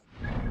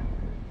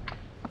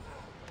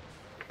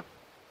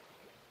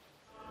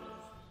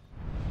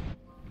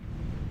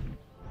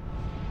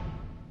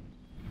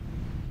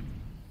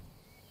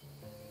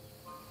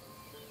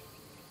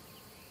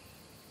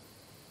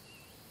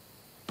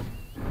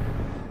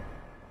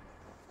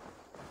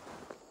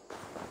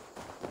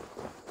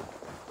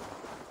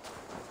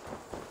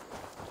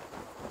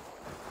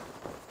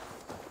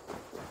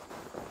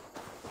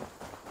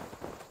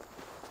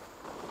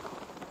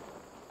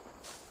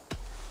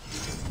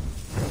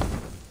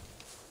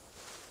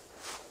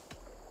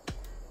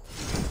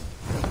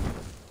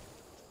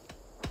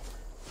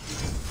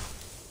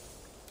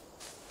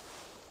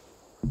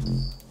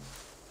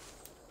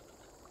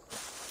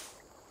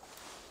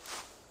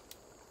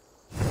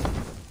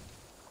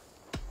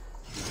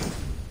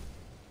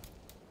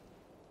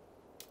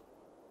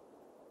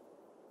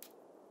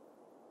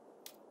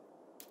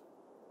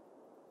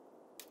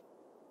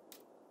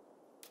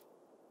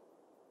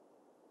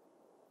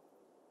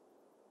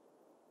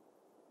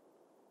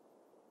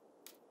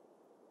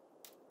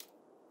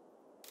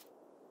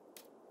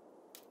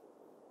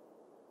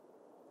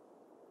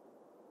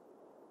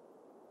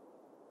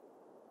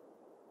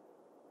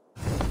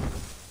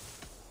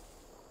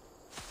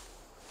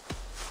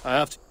 I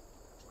have to...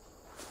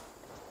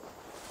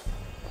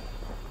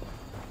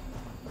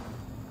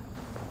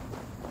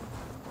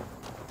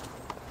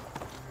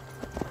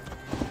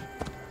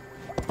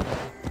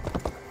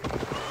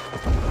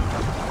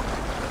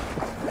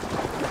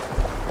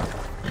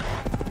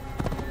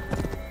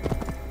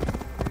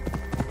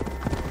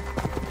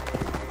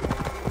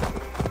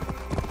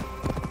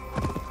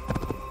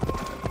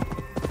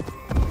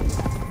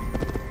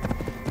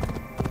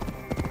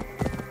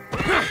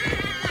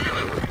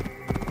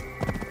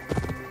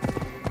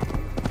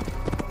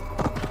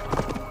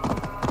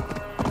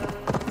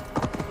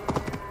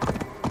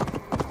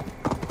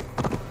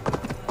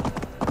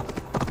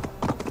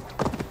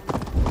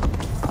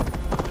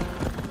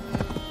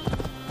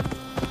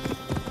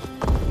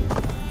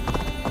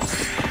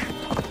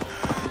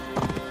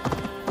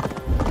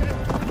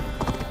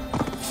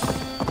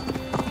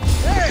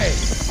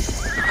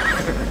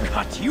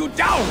 you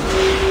down!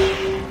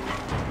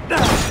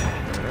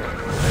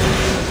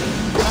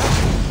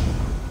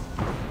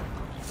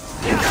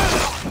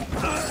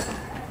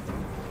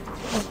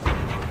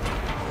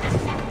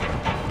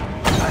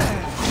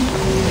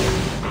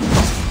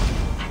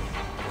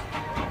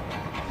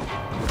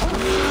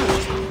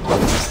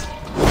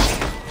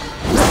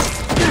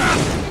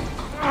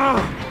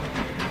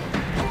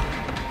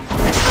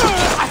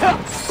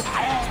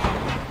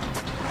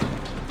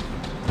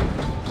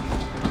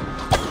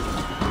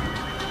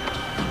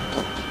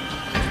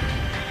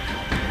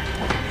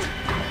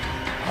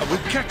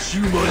 Catch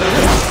you, mon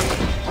ami!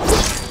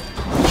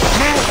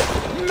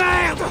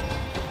 Merde!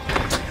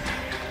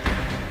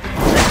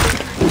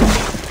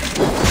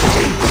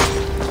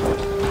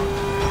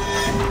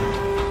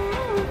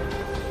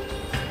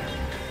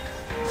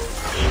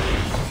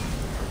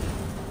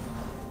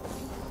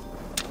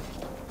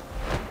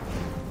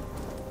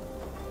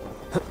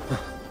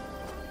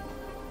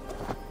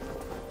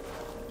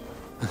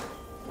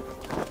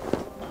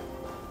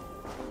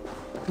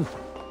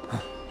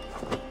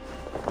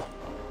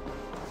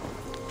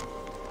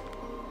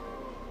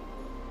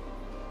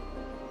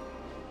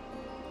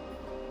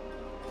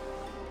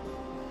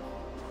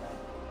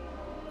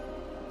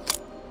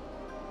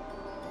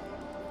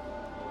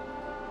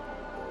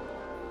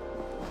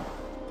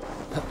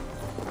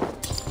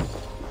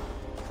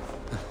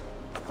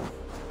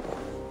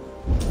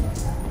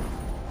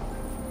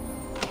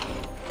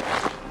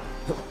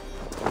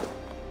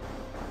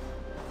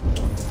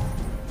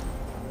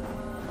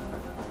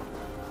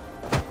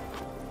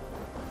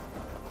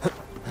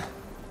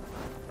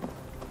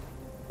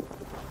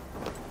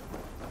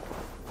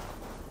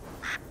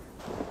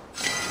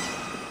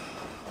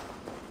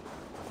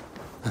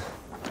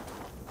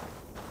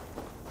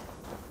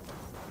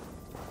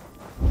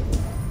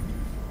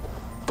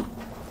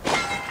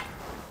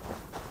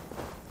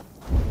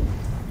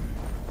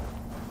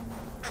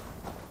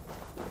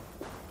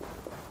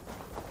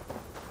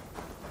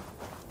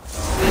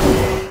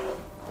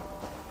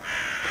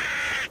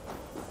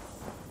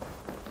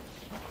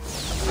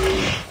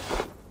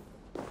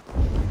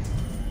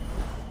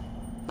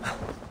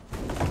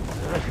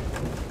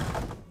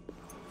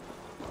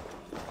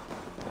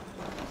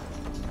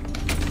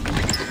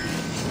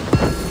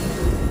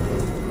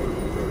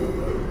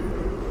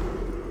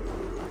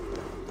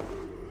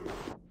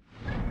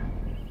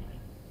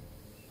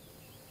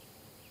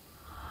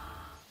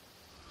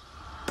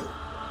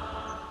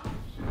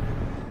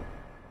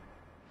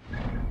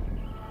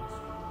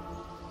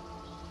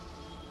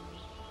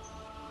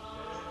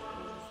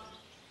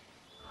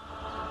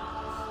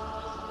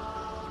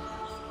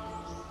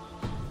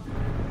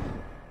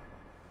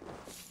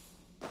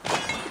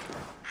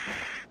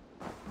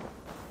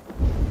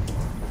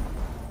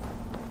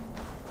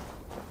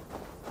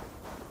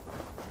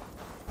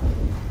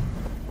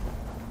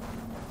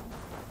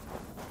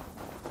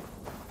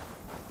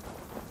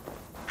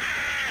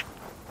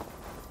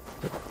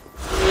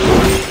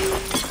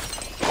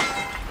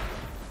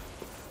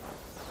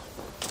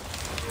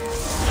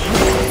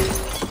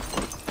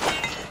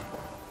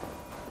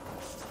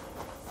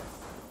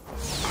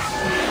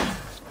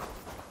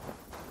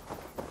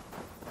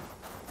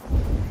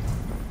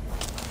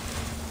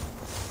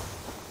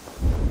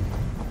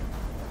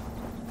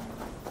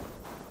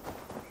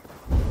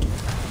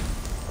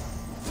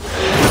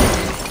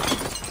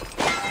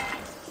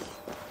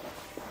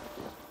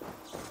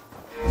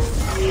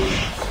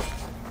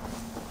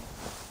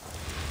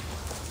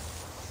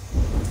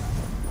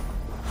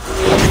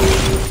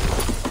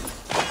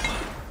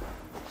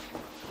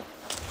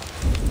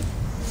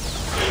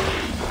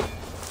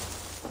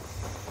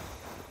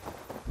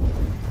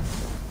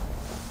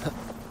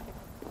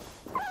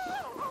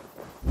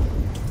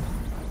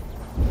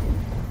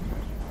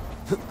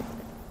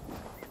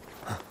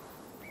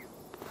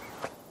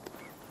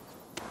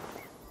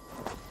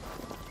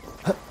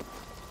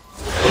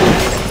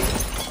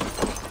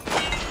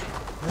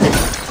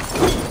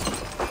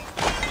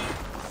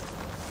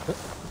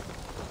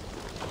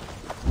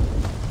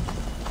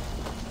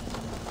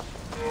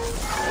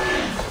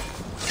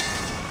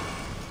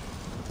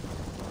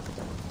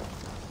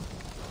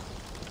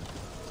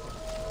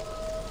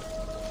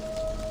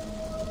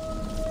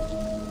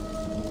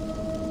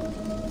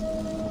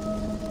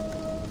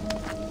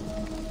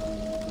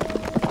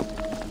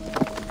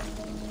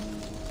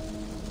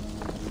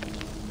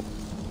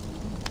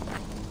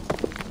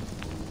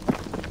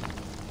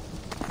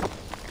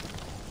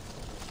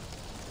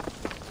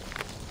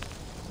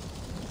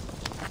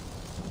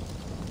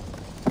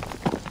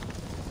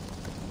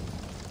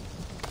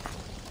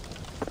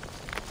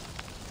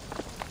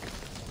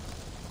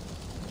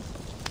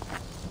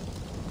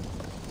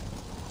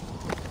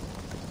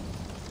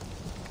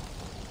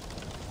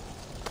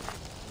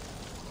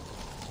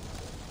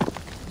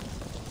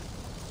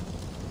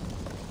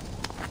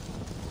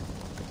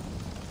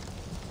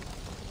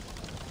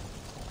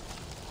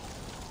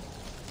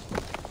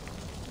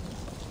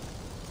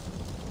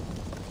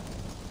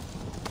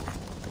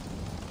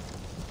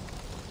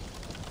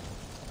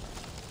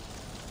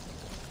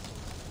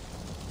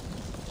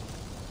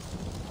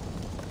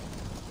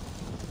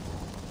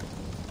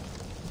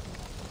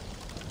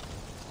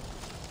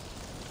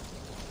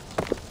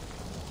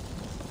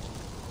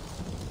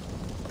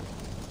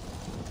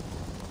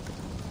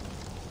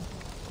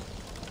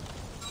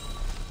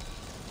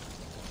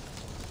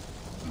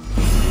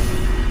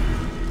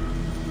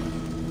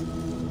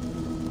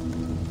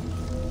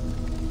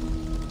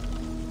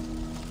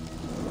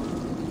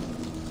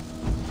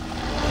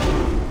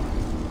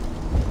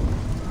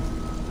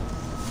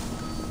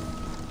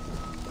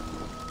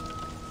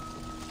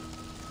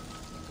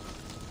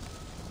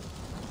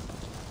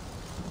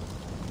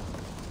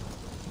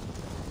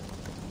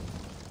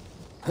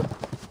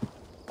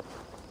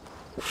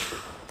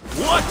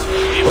 What?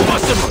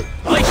 Impossible!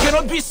 I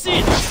cannot be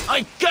seen!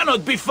 I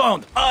cannot be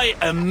found! I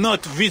am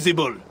not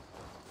visible!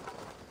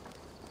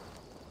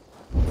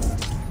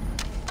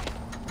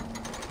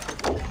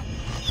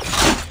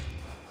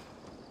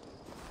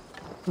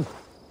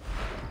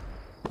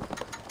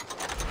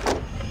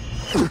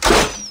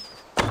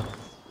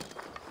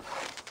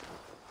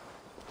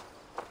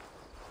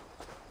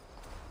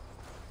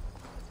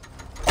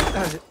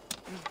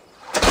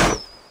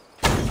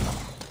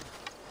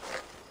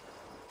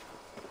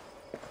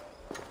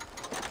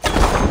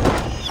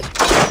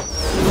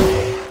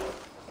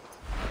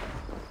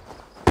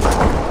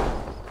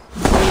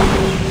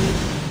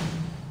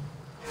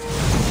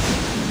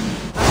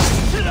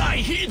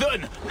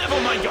 Heathen! Never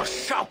mind your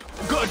sharp,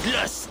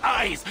 godless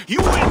eyes! You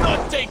will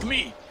not take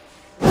me!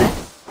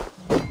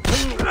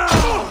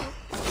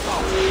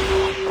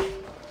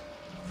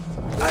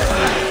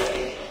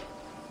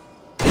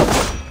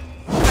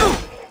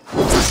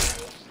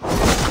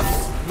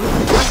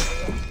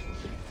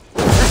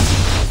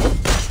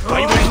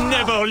 I will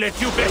never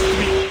let you best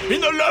me!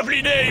 In the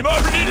lovely name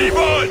of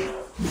Lilybon!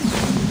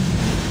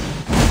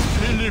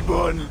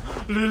 Lilybon!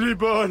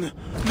 Lilybon!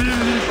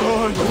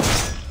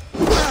 Lilybon!